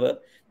bigger server,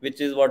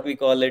 which is what we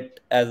call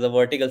it as a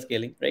vertical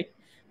scaling, right?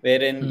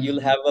 Wherein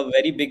you'll have a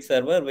very big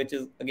server which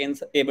is again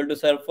able to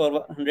serve for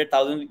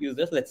 100,000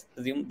 users. Let's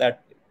assume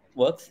that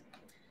works.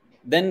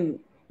 Then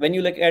when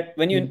you again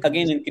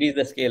Increase. increase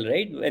the scale,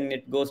 right, when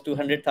it goes to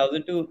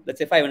 100,000 to, let's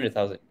say,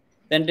 500,000,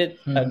 then it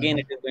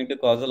is going to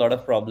cause a lot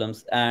of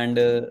problems. And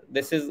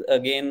this is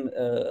again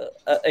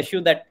a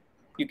issue that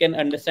you can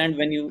understand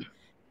when you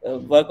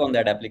work on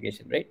that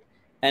application, right?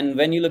 And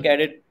when you look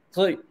at it,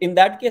 so in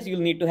that case you'll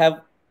need to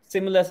have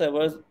similar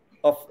servers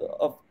of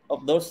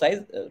of those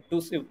size,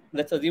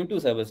 let's assume two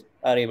servers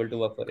are able to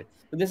work for it.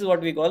 So this is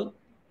what we call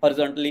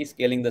horizontally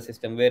scaling the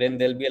system, wherein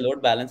there'll be a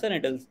load balancer and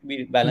it'll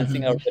be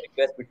balancing out the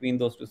request between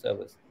those two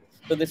servers.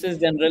 So this is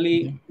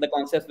generally the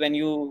concept when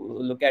you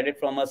look at it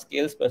from a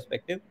scales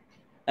perspective.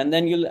 And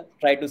then you'll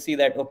try to see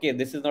that, okay,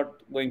 this is not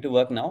going to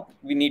work now,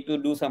 we need to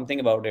do something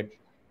about it.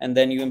 And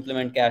then you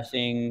implement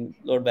caching,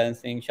 load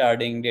balancing,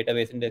 sharding,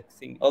 database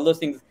indexing, all those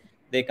things.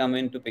 They come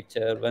into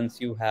picture once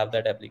you have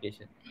that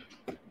application.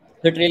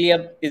 So it really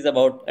is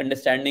about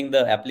understanding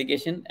the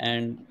application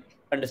and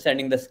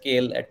understanding the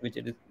scale at which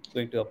it is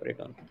going to operate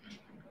on.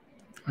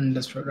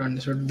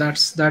 Understood.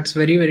 That's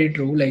very, very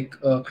true. Like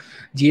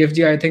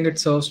GFG, I think it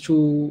serves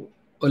to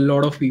a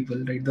lot of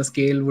people, right? The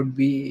scale would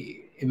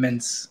be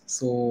immense.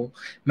 So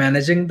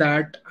managing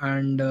that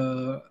and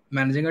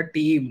managing a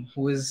team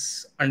who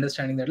is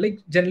understanding that, like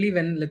generally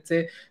when let's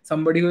say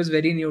somebody who is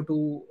very new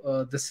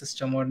to the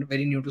system or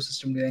very new to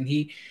system design,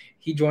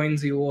 he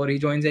joins you or he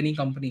joins any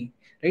company,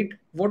 right?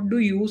 What do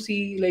you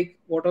see? Like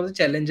what are the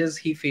challenges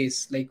he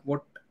face? Like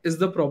what is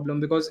the problem?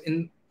 Because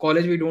in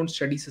college we don't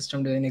study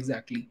system design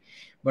exactly,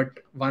 but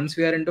once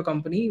we are into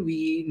company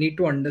we need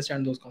to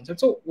understand those concepts.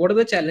 So what are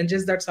the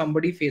challenges that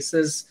somebody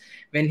faces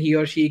when he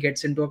or she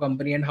gets into a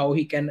company, and how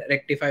he can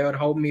rectify, or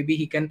how maybe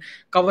he can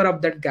cover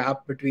up that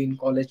gap between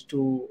college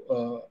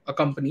to a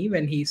company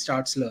when he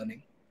starts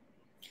learning?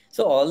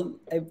 So all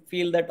I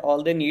feel that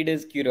all they need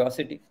is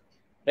curiosity,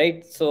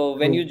 right? So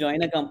when you True.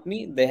 join a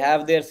company, they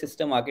have their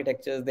system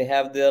architectures, they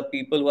have the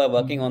people who are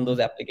working on those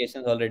Mm-hmm.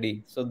 applications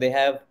already, so they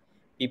have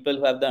people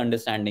who have the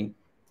understanding.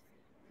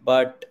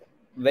 But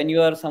when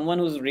you are someone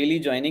who's really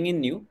joining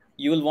in new,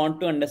 you will want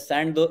to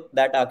understand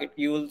that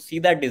you will see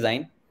that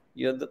design,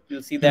 you'll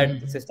see that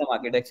Mm-hmm. system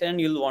architecture,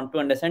 and you'll want to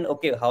understand,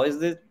 okay, how is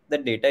this the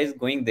data is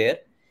going there,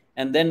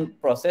 and then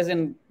process,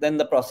 and then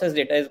the process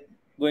data is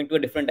going to a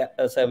different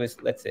service,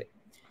 let's say.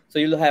 So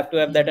you'll have to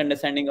have that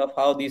understanding of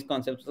how these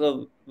concepts.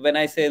 So when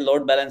I say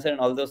load balancer and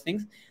all those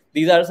things,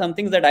 these are some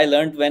things that I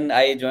learned when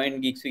I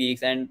joined Geeks to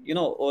Geeks, and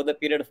over the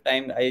period of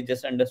time I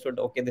just understood,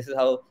 okay, this is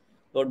how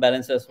load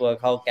balancers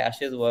work, how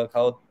caches work,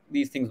 how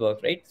these things work,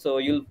 right? So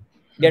you'll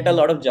get a Mm-hmm.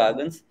 lot of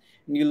jargons,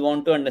 and you'll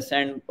want to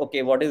understand,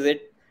 okay, what is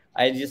it?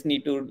 I just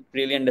need to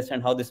really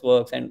understand how this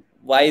works and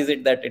why is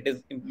it that it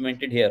is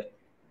implemented here.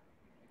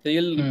 So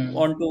you'll Mm-hmm.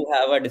 want to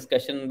have a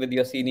discussion with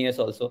your seniors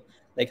also,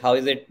 like how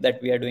is it that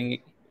we are doing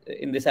it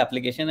in this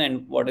application,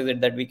 and what is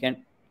it that we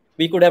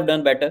could have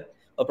done better,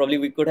 or probably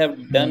we could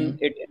have done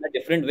it in a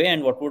different way,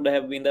 and what would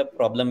have been the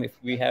problem if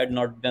we had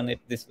not done it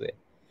this way.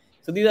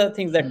 So these are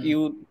things that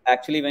you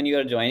actually, when you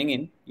are joining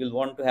in, you'll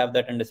want to have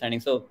that understanding.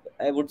 So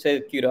I would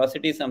say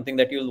curiosity is something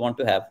that you'll want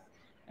to have,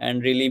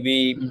 and really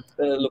be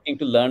looking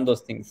to learn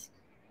those things.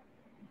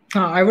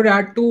 I would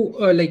add to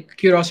like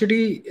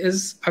curiosity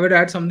is I would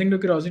add something to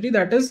curiosity,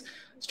 that is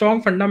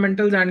strong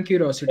fundamentals and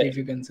curiosity, Right, if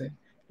you can say.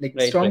 Like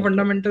right, strong right, right.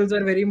 fundamentals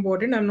are very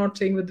important. I'm not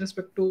saying with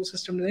respect to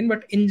system design,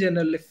 but in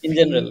general, if In he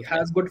general, yeah.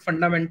 has good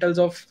fundamentals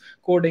of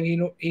coding,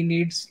 he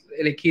needs,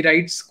 like, he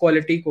writes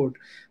quality code.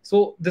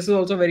 So this is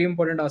also very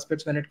important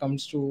aspects when it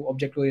comes to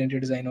object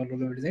oriented design or low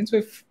level design. So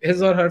if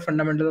his or her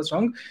fundamentals are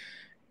strong,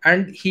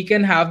 and he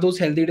can have those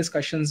healthy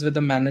discussions with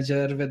the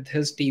manager, with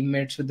his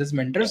teammates, with his Yeah,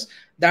 mentors,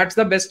 that's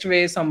the best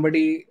way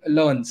somebody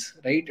learns,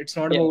 right? It's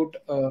not yeah,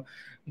 about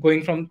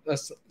going from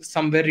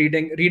somewhere,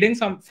 reading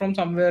some from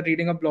somewhere,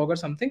 reading a blog or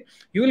something.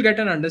 You will get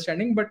an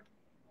understanding, but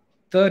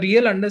the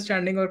real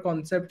understanding or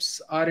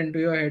concepts are into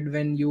your head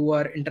when you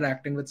are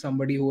interacting with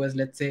somebody who has,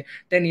 let's say,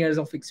 10 years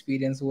of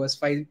experience, who has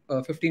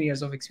 15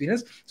 years of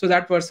experience. So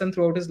that person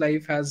throughout his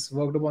life has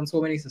worked upon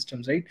so many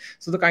systems, right?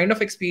 So the kind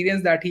of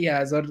experience that he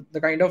has, or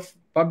the kind of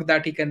bug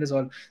that he can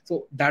resolve,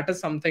 so that is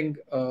something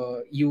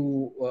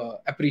you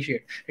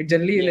appreciate it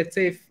generally. yeah. Let's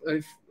say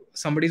if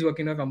somebody's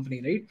working in a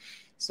company, right?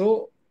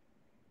 So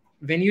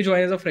when you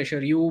join as a fresher,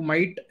 you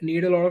might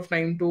need a lot of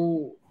time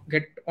to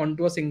get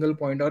onto a single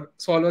point or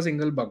solve a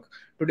single bug,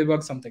 to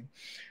debug something.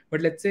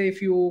 But let's say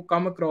if you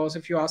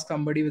ask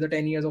somebody with a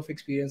 10 years of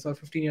experience or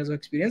 15 years of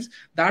experience,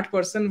 that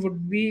person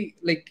would be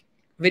like,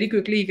 very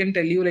quickly he can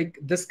tell you, like,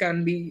 this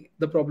can be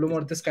the problem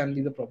or this can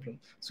be the problem.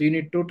 So you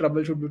need to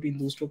troubleshoot between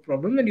those two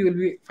problems, and you will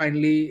be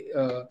finally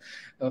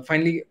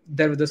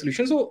there with the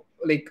solution. So,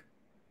 like,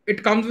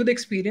 it comes with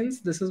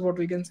experience. This is what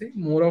we can say,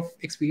 more of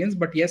experience.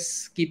 But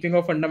yes, keeping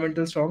our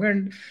fundamentals strong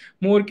and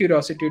more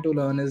curiosity to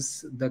learn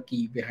is the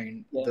key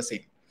behind Yeah, the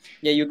same.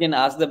 yeah, you can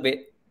ask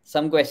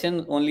some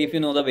question only if you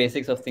know the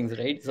basics of things,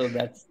 right? So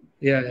that's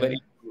Yeah, yeah,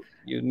 very true.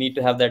 You need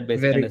to have that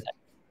basic very,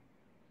 understanding.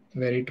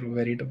 very true,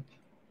 very true.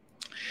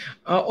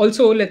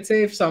 Also, let's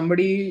say if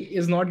somebody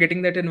is not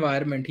getting that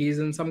environment, he is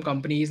in some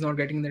company, he's not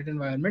getting that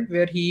environment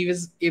where he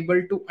is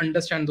able to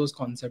understand those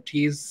concepts.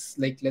 He is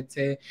like, let's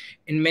say,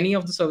 in many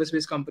of the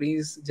service-based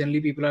companies,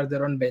 generally people are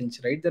there on bench,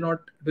 right? They're not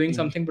doing Mhm.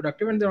 something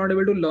productive and they're not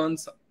able to learn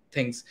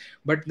things,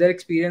 but their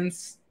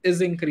experience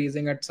is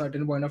increasing at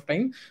certain point of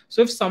time.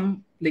 So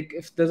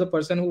if there's a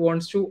person who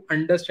wants to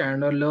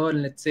understand or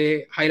learn, let's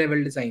say, high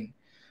level design,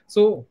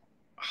 so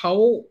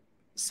how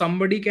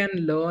somebody can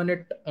learn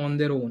it on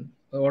their own?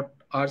 What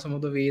are some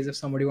of the ways, if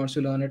somebody wants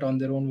to learn it on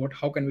their own,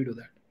 how can we do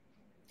that?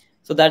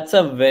 So that's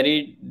a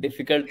very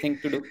difficult thing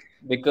to do,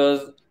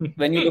 because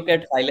when you look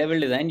at high level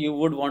design, you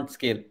would want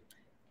scale. Yeah,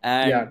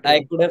 And I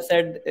true. could have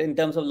said in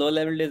terms of low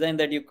level design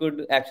that you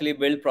could actually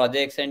build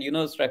projects and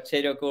structure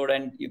your code,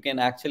 and you can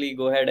actually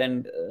go ahead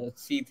and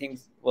see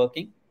things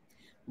working.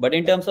 But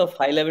in terms of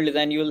high level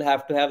design, you will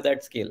have to have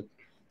that scale.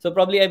 So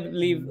probably I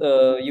believe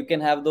you can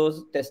have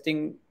those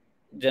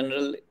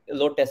general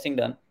load testing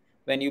done.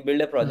 When you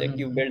build a project,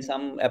 you Mhm. build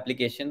some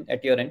application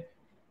at your end,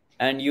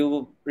 and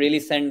you really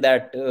send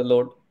that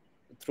load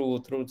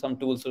through some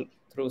tools,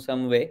 through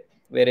some way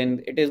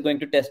wherein it is going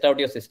to test out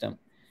your system,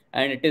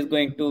 and it is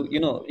going to,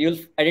 you'll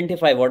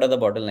identify what are the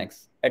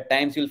bottlenecks. At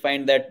times you'll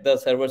find that the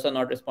servers are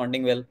not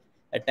responding well.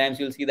 At times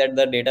you'll see that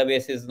the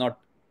database is not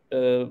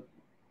uh,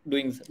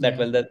 doing that Yeah.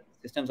 well, the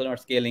systems are not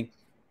scaling.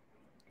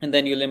 And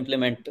then you'll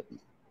implement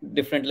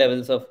different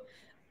levels of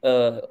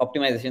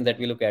optimization that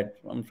we look at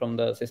from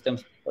the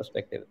systems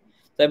perspective.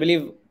 So I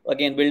believe,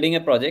 again, building a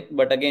project,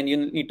 but again, you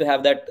need to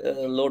have that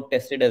load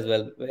tested as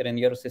well, wherein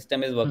your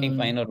system is working Mhm.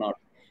 fine or not.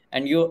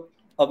 And you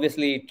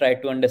obviously try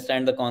to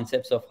understand the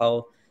concepts of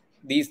how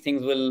these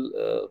things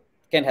will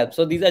can help.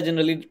 So these are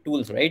generally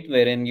tools, right?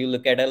 Wherein you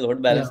look at a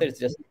load Yeah. balancer, it's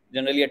just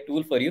generally a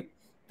tool for you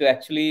to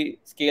actually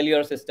scale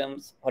your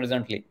systems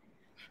horizontally.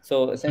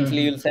 So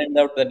essentially, Mhm. you'll send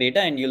out the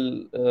data, and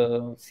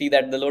you'll see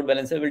that the load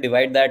balancer will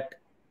divide that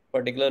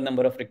particular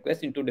number of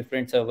requests into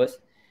different servers.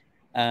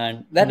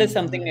 And that is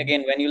something,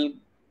 again, when you'll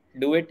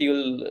do it,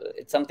 you'll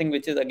it's something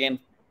which is again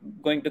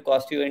going to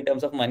cost you in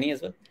terms of money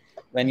as well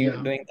when you're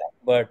Yeah. doing that.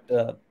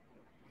 But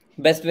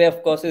best way,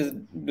 of course, is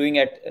doing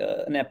at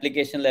an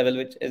application level,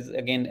 which is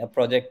again a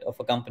project of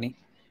a company,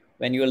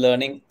 when you're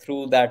learning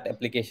through that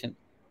application,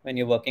 when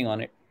you're working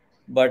on it.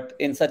 But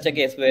in such a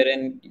case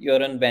wherein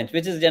you're on bench,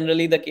 which is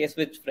generally the case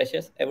with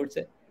freshers, I would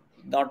say,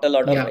 not a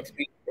lot of Yeah.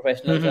 experienced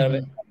professionals are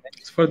Mm-hmm. on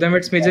bench. For them,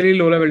 it's But majorly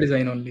low level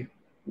design only.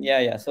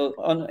 yeah. So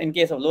on in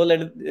case of low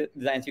level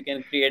designs, you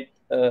can create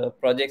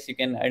projects. You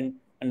can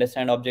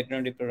understand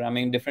object-oriented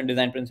programming, different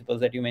design principles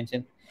that you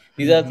mentioned.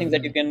 These are things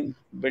that Mm-hmm. you can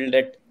build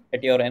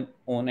at your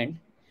own end.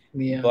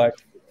 Yeah.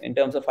 But in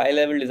terms of high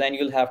level design,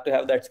 you'll have to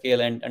have that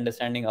scale and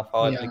understanding of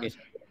how Yeah.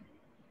 applications work.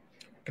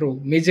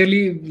 True.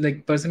 Majorly,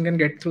 like person can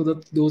get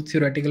through those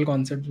theoretical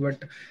concepts,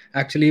 but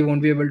actually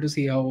won't be able to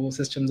see how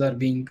systems are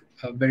being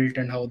built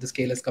and how the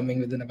scale is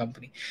coming within a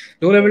company.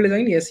 Low level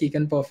design, yes, he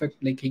can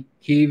perfect. Like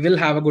he will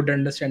have a good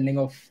understanding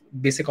of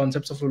basic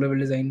concepts of low level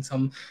design.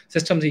 Some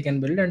systems he can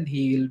build, and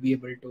he will be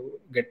able to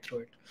get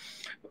through it.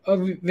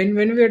 When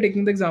we are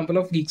taking the example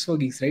of geeks for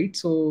geeks, right?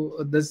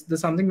 So there's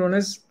something known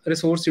as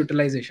resource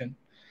utilization.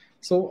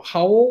 So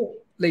how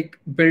like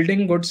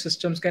building good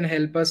systems can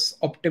help us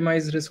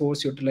optimize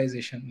resource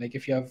utilization? Like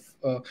if you have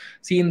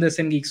seen this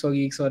in Geeks or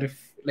Geeks, or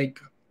if like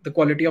the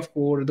quality of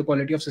code, the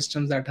quality of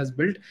systems that has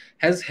built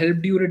has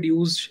helped you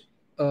reduce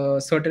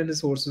certain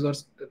resources, or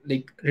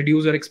like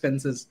reduce your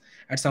expenses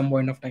at some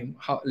point of time.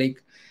 How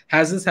like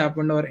has this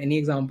happened, or any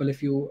example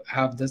if you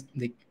have this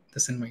like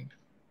this in mind?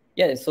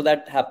 Yeah, so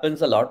that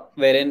happens a lot,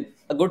 wherein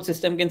a good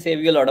system can save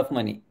you a lot of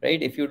money,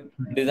 right? If you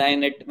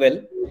design it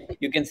well,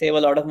 you can save a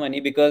lot of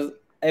money, because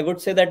I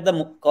would say that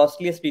the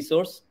costliest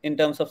resource in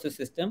terms of the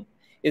system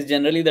is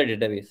generally the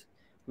database,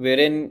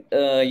 wherein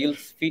you'll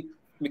see,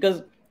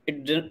 because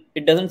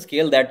it doesn't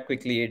scale that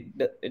quickly.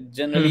 It's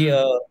generally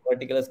a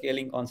vertical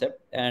scaling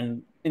concept,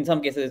 and in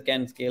some cases it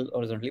can scale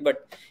horizontally,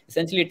 but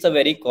essentially it's a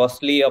very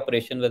costly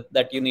operation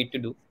that you need to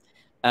do.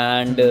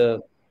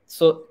 And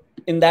so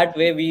in that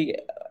way,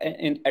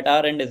 at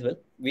our end as well,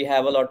 we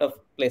have a lot of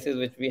places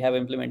which we have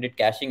implemented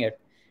caching at,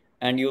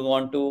 and you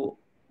want to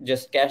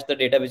just cache the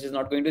data, which is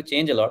not going to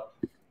change a lot.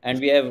 And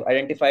we have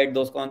identified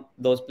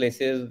those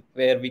places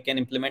where we can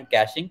implement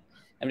caching,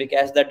 and we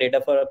cache that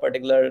data for a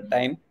particular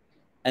time,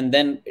 and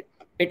then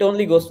it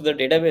only goes to the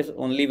database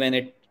only when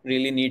it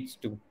really needs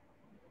to.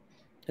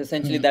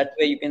 Essentially that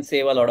way you can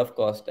save a lot of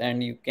cost,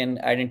 and you can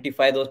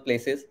identify those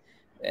places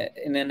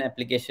in an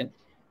application.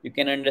 You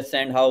can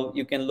understand how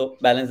you can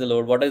balance the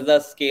load, what is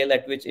the scale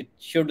at which it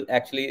should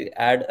actually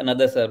add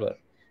another server,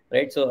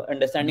 right? So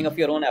understanding of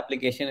your own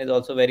application is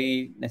also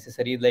very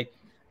necessary, like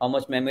how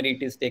much memory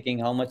it is taking,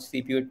 how much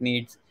CPU it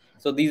needs.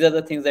 So these are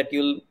the things that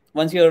you'll,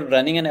 once you're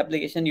running an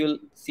application, you'll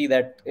see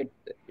that it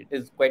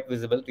is quite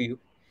visible to you.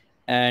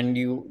 And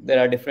there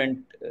are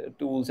different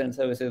tools and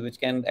services which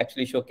can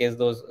actually showcase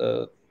those,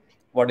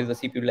 what is the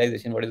CPU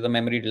utilization, what is the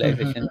memory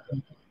utilization.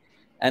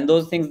 And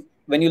those things,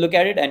 when you look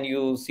at it and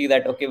you see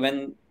that, okay,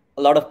 when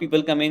a lot of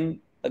people come in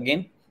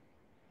again,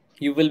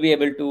 you will be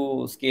able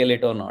to scale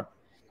it or not.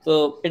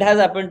 So it has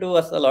happened to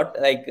us a lot.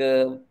 Like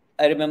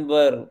I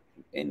remember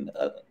in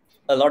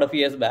a lot of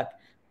years back,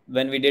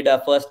 when we did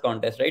our first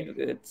contest, right?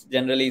 It's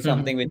generally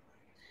something which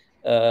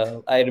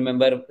I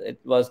remember it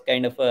was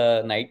kind of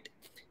a night,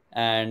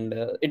 and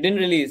it didn't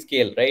really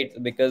scale, right?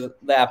 Because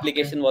the Okay.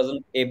 application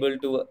wasn't able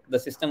to, the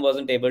system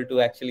wasn't able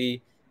to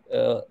actually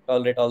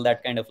tolerate all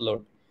that kind of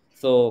load.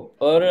 So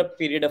over a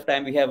period of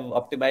time, we have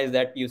optimized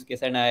that use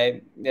case, and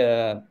I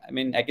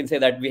mean, I can say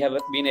that we have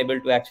been able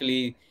to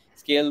actually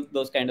scale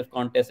those kind of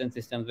contests and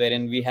systems,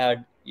 wherein we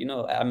had,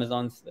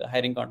 Amazon's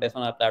hiring contest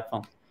on our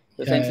platform.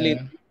 So Yeah, yeah, essentially,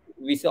 yeah.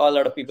 we saw a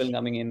lot of people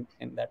coming in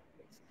that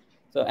place.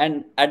 So,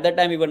 and at that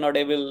time we were not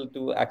able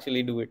to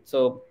actually do it.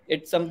 So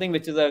it's something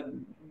which is a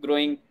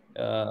growing,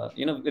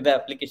 with the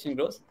application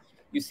grows,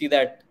 you see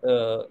that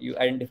you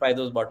identify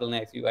those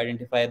bottlenecks, you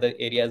identify the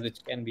areas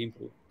which can be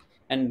improved,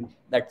 and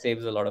that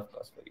saves a lot of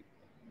cost for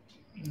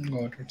you.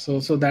 Got it.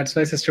 So that's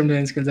why system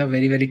design skills are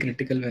very, very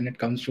critical when it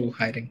comes to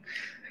hiring,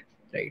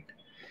 right?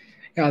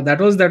 Yeah, that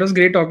was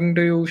great talking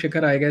to you,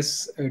 Shikhar. I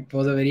guess it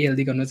was a very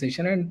healthy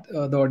conversation, and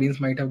the audience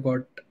might have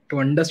got to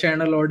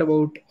understand a lot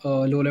about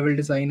low-level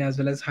design as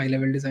well as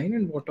high-level design,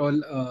 and what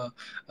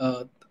all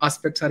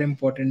aspects are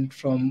important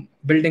from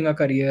building a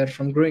career,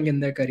 from growing in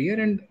their career,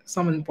 and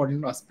some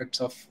important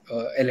aspects of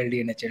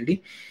LLD and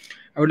HLD.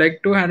 I would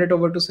like to hand it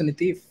over to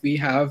Suniti. If we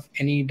have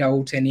any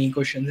doubts, any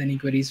questions, any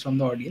queries from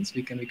the audience,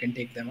 we can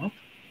take them up.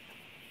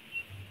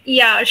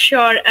 Yeah,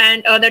 sure.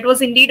 And that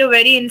was indeed a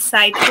very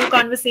insightful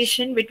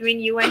conversation between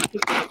you and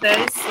Shikhar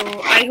sir.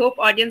 So I hope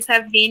audience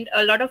have gained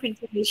a lot of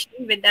information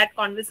with that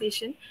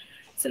conversation.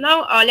 So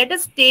now let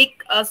us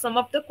take some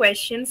of the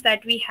questions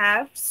that we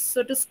have.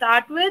 So to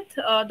start with,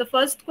 the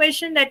first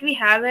question that we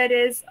have here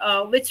is,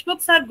 which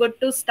books are good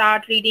to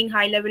start reading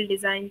high-level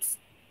designs?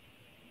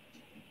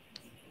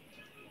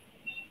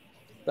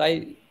 So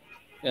I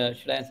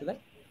should I answer that?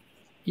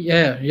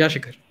 Yeah, yeah,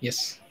 Shikhar.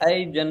 Yes.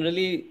 I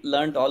generally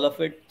learned all of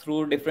it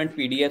through different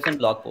PDFs and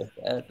blog posts,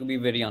 to be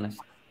very honest.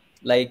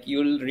 Like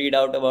you'll read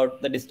out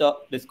about the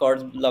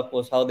Discord's blog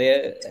post, how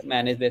they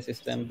manage their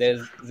system.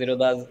 There's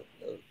Zerodha's,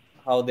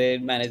 how they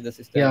manage the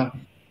system. Yeah.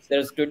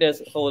 There's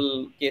Twitter's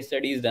whole case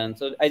studies done.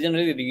 So I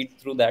generally read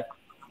through that,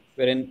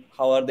 wherein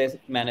how are they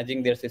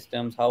managing their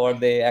systems? How are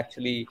they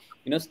actually,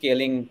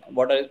 scaling?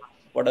 What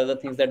are the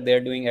things that they're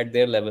doing at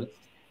their level?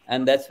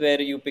 And that's where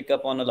you pick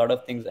up on a lot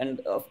of things. And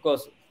of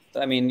course,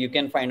 I mean, you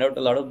can find out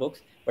a lot of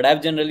books, but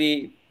I've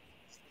generally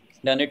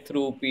done it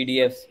through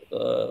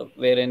PDFs,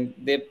 wherein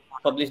they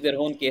publish their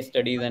own case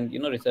studies and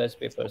research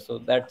papers. So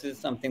that is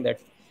something that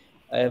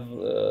I have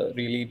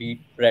really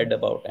read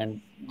about,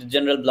 and the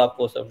general blog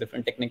posts of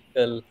different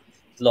technical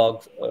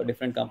blogs,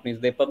 different companies.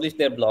 They publish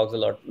their blogs a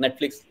lot.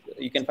 Netflix,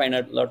 you can find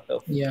out a lot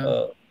of Yeah.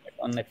 uh,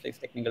 on Netflix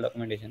technical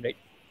documentation, right?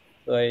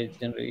 So I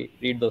generally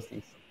read those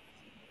things.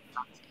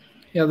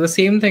 Yeah, the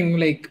same thing.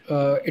 Like,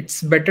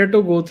 it's better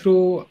to go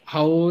through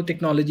how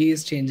technology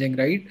is changing,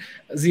 right?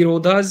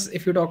 Zerodhas,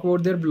 if you talk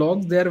about their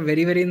blogs, they are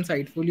very, very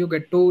insightful. You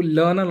get to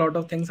learn a lot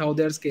of things how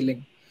they are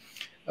scaling.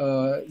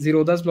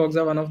 Zerodha's blogs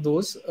are one of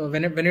those.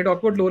 When you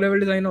talk about low level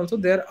design, also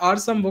there are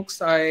some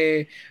books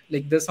I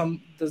like. There's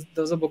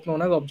a book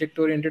known as Object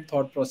Oriented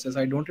Thought Process.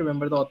 I don't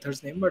remember the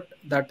author's name, but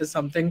that is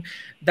something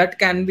that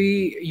can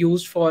be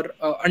used for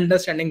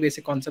understanding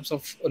basic concepts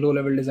of low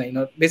level design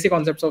or basic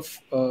concepts of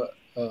uh,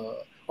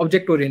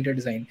 object oriented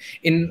design.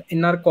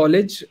 In our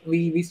college,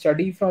 we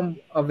study from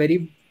a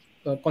very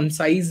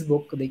concise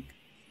book. Like,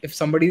 if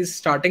somebody is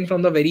starting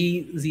from the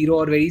very zero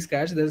or very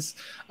scratch, there's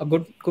a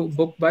good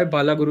book by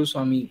Bala Guru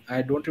Swami.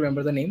 I don't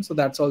remember the name. So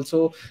that's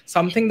also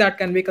something that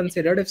can be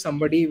considered if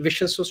somebody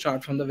wishes to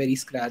start from the very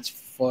scratch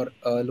for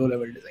low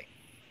level design.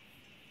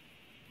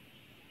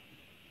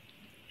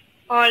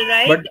 All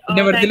right. But Thank you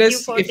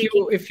nevertheless, for taking.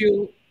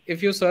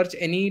 if you search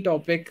any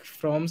topic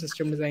from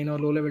system design or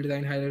low level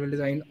design, high level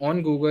design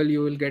on Google,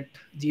 you will get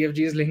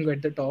GFG's link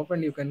at the top,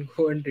 and you can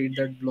go and read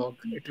that blog.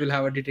 It will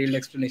have a detailed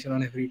explanation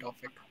on every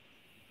topic.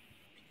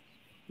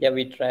 Yeah,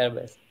 we try our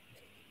best.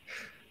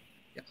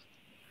 Yeah.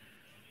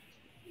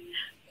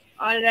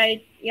 All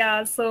right.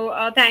 Yeah.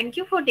 So thank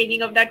you for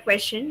taking up that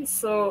question.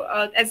 So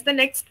as the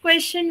next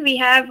question, we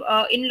have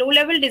in low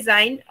level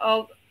design,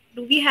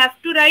 do we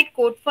have to write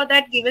code for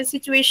that given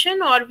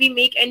situation, or we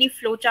make any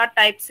flowchart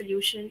type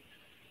solution?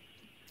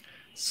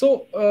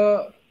 So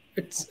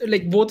it's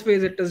like both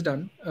ways it is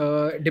done.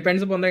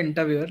 Depends upon the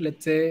interviewer.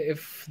 Let's say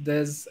if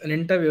there's an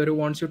interviewer who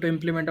wants you to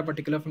implement a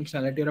particular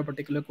functionality or a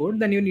particular code,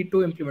 then you need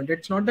to implement it.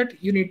 It's not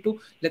that you need to.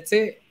 Let's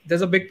say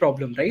there's a big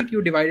problem, right?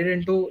 You divide it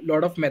into a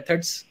lot of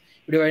methods.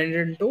 You divide it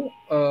into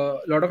a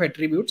lot of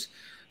attributes.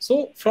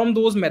 So from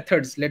those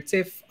methods, let's say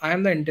if I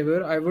am the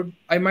interviewer,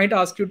 I might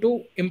ask you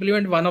to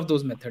implement one of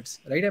those methods,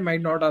 right? I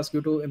might not ask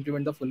you to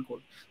implement the full code.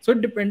 So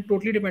it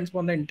totally depends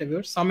upon the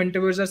interviewer. Some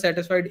interviewers are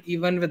satisfied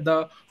even with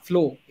the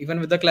flow,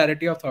 even with the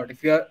clarity of thought.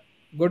 If you are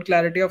good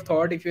clarity of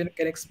thought, if you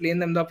can explain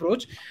them the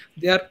approach,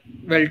 they are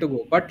well to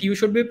go. But you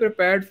should be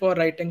prepared for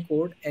writing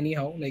code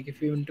anyhow. Like,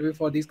 if you interview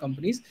for these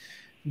companies,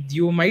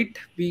 you might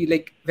be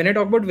like, when I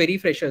talk about very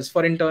freshers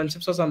for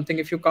internships or something,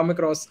 if you come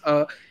across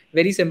a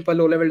very simple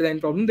low level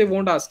design problem, they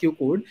won't ask you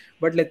code.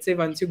 But let's say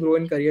once you grow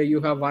in career, you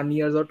have 1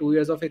 year or 2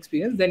 years of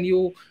experience, then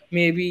you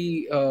may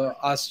be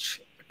asked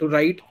to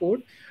write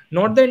code,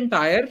 not the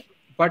entire,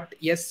 but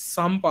yes,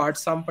 some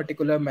parts, some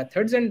particular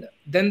methods, and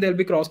then there'll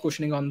be cross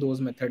questioning on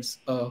those methods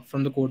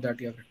from the code that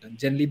you have written.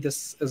 Generally,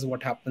 this is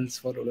what happens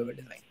for low level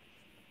design.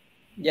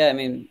 Yeah, I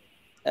mean,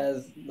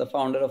 as the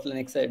founder of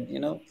Linux said,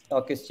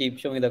 talk is cheap.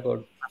 Show me the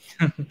code.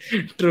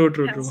 True,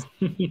 true, true.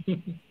 Yes.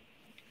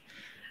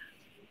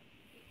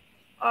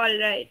 All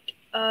right.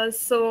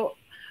 So,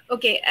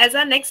 okay, as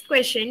our next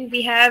question,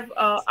 we have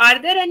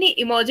are there any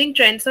emerging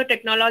trends or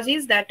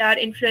technologies that are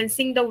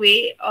influencing the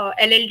way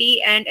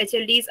LLD and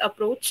HLD is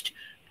approached,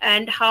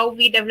 and how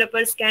we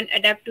developers can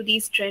adapt to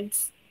these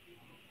trends?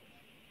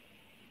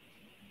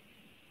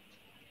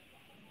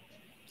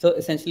 So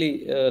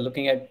essentially,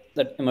 looking at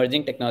the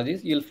emerging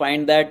technologies, you'll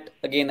find that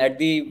again at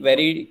the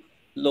very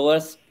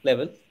lowest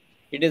level,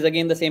 it is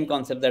again the same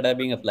concept that are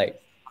being applied.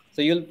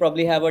 So you'll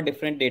probably have a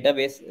different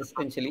database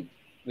essentially,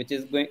 which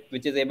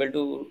is able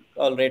to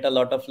tolerate a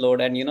lot of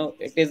load, and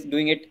it is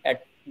doing it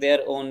at their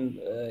own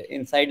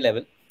inside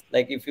level.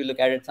 Like if you look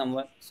at it,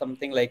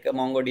 something like a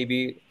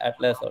MongoDB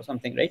Atlas or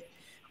something, right,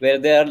 where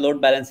they are load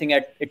balancing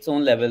at its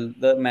own level.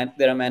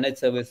 There are managed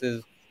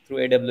services through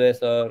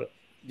AWS or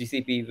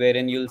GCP,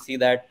 wherein you'll see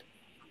that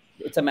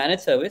it's a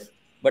managed service,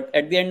 but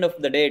at the end of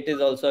the day, it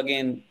is also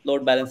again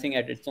load balancing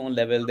at its own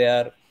level. They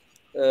are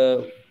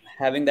uh,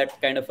 having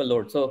that kind of a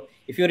load. So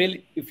if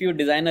you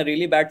design a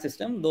really bad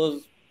system,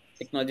 those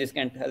technologies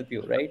can't help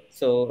you, right?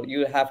 So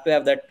you have to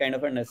have that kind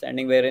of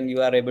understanding wherein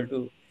you are able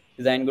to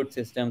design good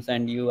systems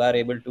and you are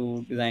able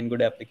to design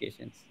good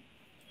applications.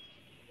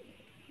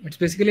 It's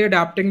basically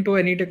adapting to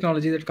any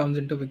technology that comes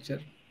into picture.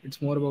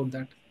 It's more about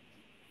that.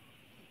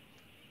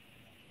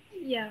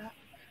 Yeah.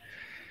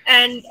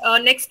 And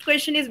next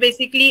question is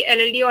basically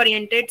LLD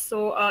oriented.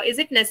 So, is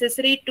it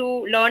necessary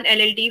to learn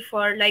LLD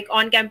for like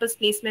on-campus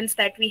placements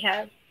that we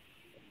have?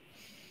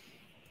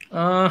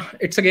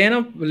 It's again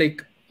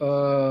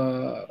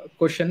a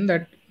question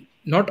that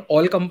not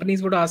all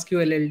companies would ask you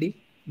LLD.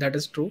 That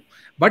is true,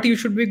 but you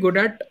should be good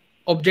at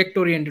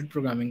object-oriented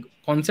programming.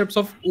 Concepts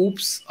of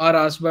OOPS are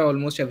asked by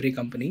almost every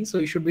company, so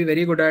you should be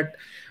very good at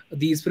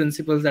these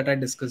principles that I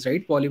discussed,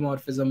 right?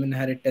 Polymorphism,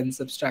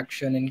 inheritance,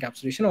 abstraction,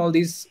 encapsulation. All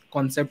these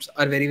concepts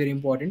are very, very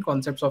important.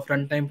 Concepts of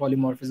runtime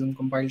polymorphism,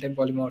 compile time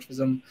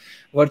polymorphism,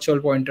 virtual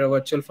pointer,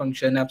 virtual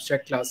function,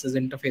 abstract classes,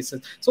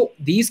 interfaces. So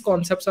these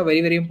concepts are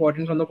very, very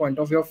important from the point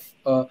of view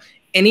of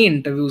any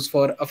interviews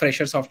for a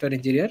fresher software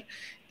engineer.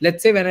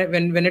 Let's say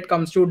when it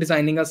comes to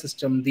designing a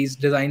system, these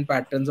design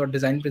patterns or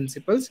design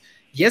principles,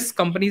 yes,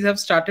 companies have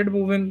started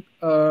moving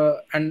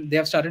and they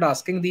have started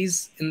asking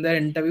these in their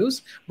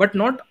interviews, but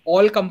not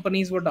all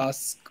companies would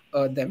ask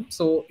them.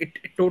 So it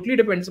totally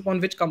depends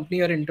upon which company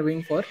you're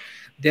interviewing for.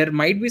 There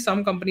might be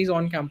some companies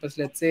on campus,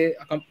 let's say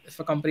if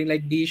a company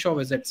like D Shaw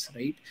visits,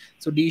 right?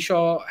 So D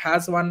Shaw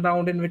has one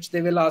round in which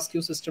they will ask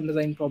you system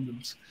design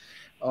problems.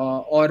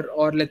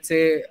 Or let's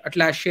say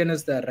Atlassian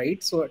is there,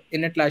 right? So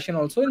in Atlassian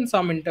also, in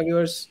some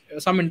interviewers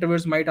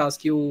might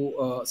ask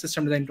you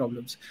system design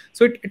problems.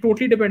 So it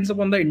totally depends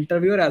upon the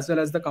interviewer as well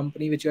as the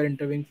company which you are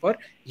interviewing for.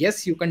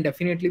 Yes, you can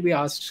definitely be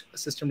asked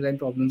system design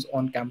problems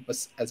on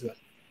campus as well.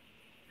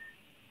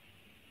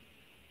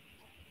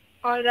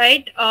 All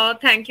right.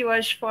 Thank you,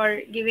 Ash,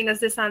 for giving us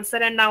this answer.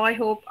 And now I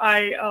hope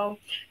our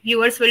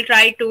viewers will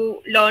try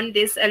to learn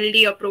this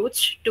LD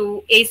approach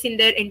to ace in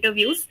their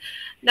interviews.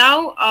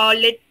 Now,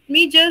 let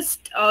me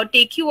just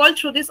take you all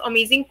through this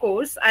amazing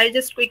course. I'll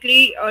just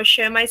quickly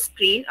share my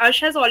screen. Ash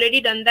has already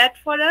done that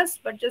for us,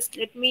 but just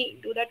let me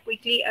do that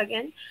quickly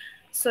again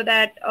so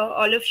that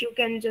all of you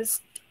can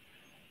just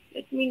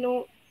let me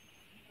know.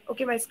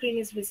 Okay, my screen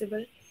is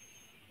visible.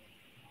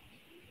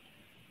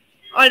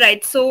 All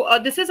right, so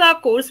this is our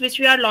course which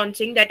we are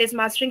launching, that is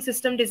Mastering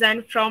System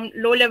Design from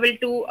Low Level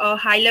to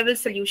High Level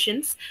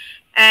Solutions.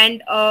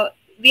 And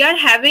we are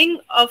having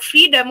a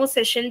free demo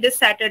session this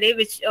Saturday,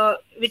 which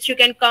you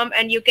can come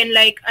and you can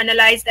like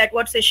analyze that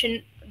what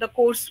session, the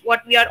course,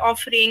 what we are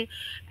offering,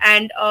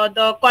 and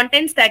the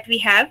contents that we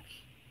have.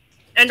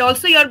 And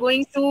also you are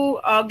going to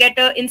get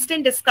an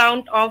instant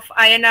discount of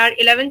INR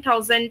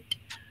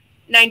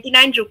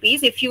 11,099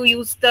 rupees if you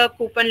use the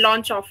coupon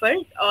launch offer.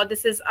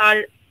 This is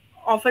our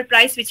offer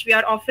price which we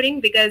are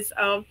offering because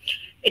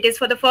it is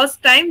for the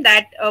first time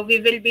that we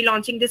will be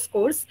launching this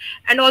course.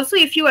 And also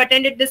if you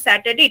attend it this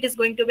Saturday, it is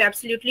going to be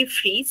absolutely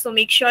free, so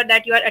make sure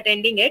that you are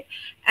attending it.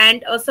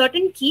 And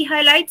certain key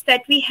highlights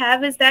that we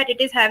have is that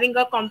it is having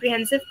a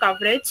comprehensive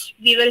coverage.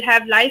 We will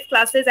have live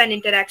classes and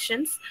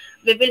interactions.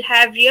 We will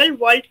have real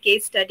world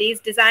case studies,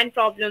 design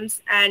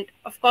problems, and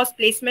of course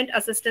placement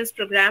assistance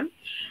program.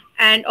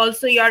 And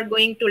also you are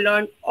going to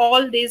learn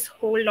all these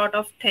whole lot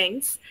of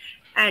things,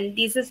 and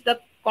this is the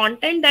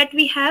content that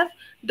we have.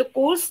 The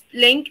course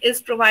link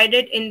is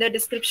provided in the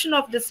description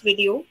of this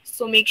video,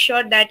 so make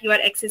sure that you are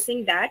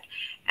accessing that.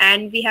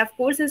 And we have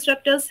course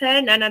instructors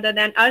here, none other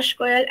than Arsh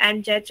Goyal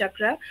and Jay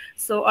Chakra,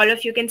 so all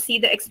of you can see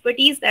the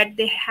expertise that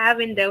they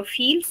have in their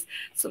fields.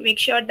 So make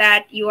sure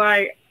that you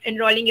are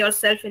enrolling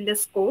yourself in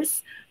this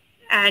course,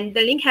 and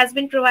the link has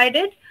been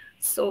provided.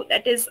 So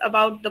that is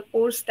about the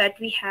course that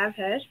we have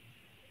here.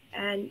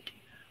 And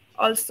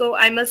also,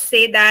 I must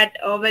say that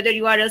whether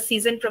you are a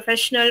seasoned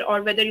professional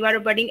or whether you are a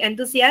budding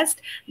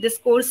enthusiast, this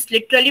course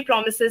literally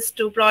promises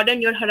to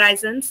broaden your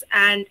horizons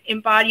and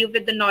empower you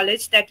with the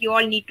knowledge that you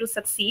all need to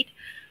succeed.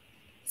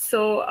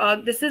 So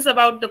this is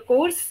about the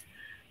course.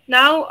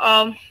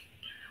 Now,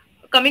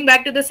 coming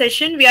back to the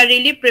session, we are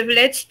really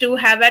privileged to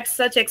have had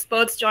such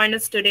experts join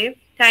us today.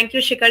 Thank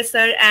you, Shikhar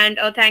sir, and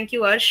thank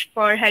you, Arsh,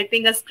 for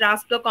helping us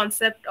grasp the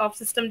concept of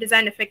system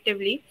design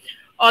effectively.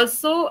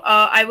 Also,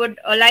 I would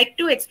like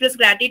to express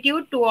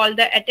gratitude to all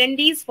the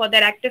attendees for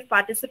their active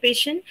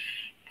participation,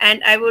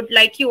 and I would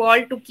like you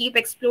all to keep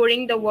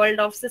exploring the world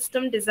of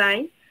system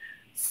design.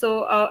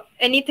 So,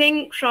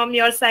 anything from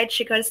your side,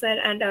 Shikhar sir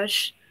and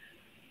Arsh?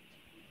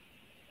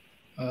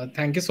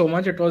 Thank you so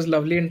much. It was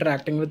lovely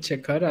interacting with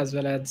Shekhar as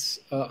well as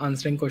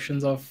answering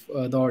questions of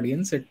the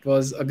audience. It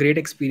was a great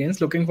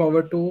experience. Looking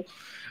forward to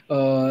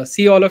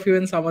see all of you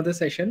in some other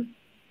session.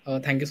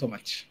 Thank you so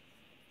much.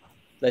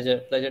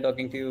 Pleasure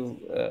talking to you,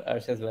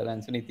 Arsh, as well,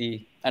 and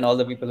Suniti, and all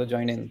the people who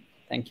joined in.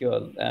 Thank you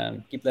all.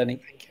 Keep learning.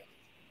 Thank you.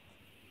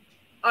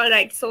 All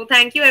right. So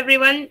thank you,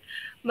 everyone.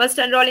 Must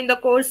enroll in the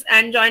course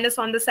and join us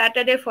on the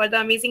Saturday for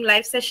the amazing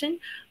live session.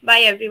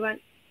 Bye,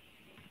 everyone.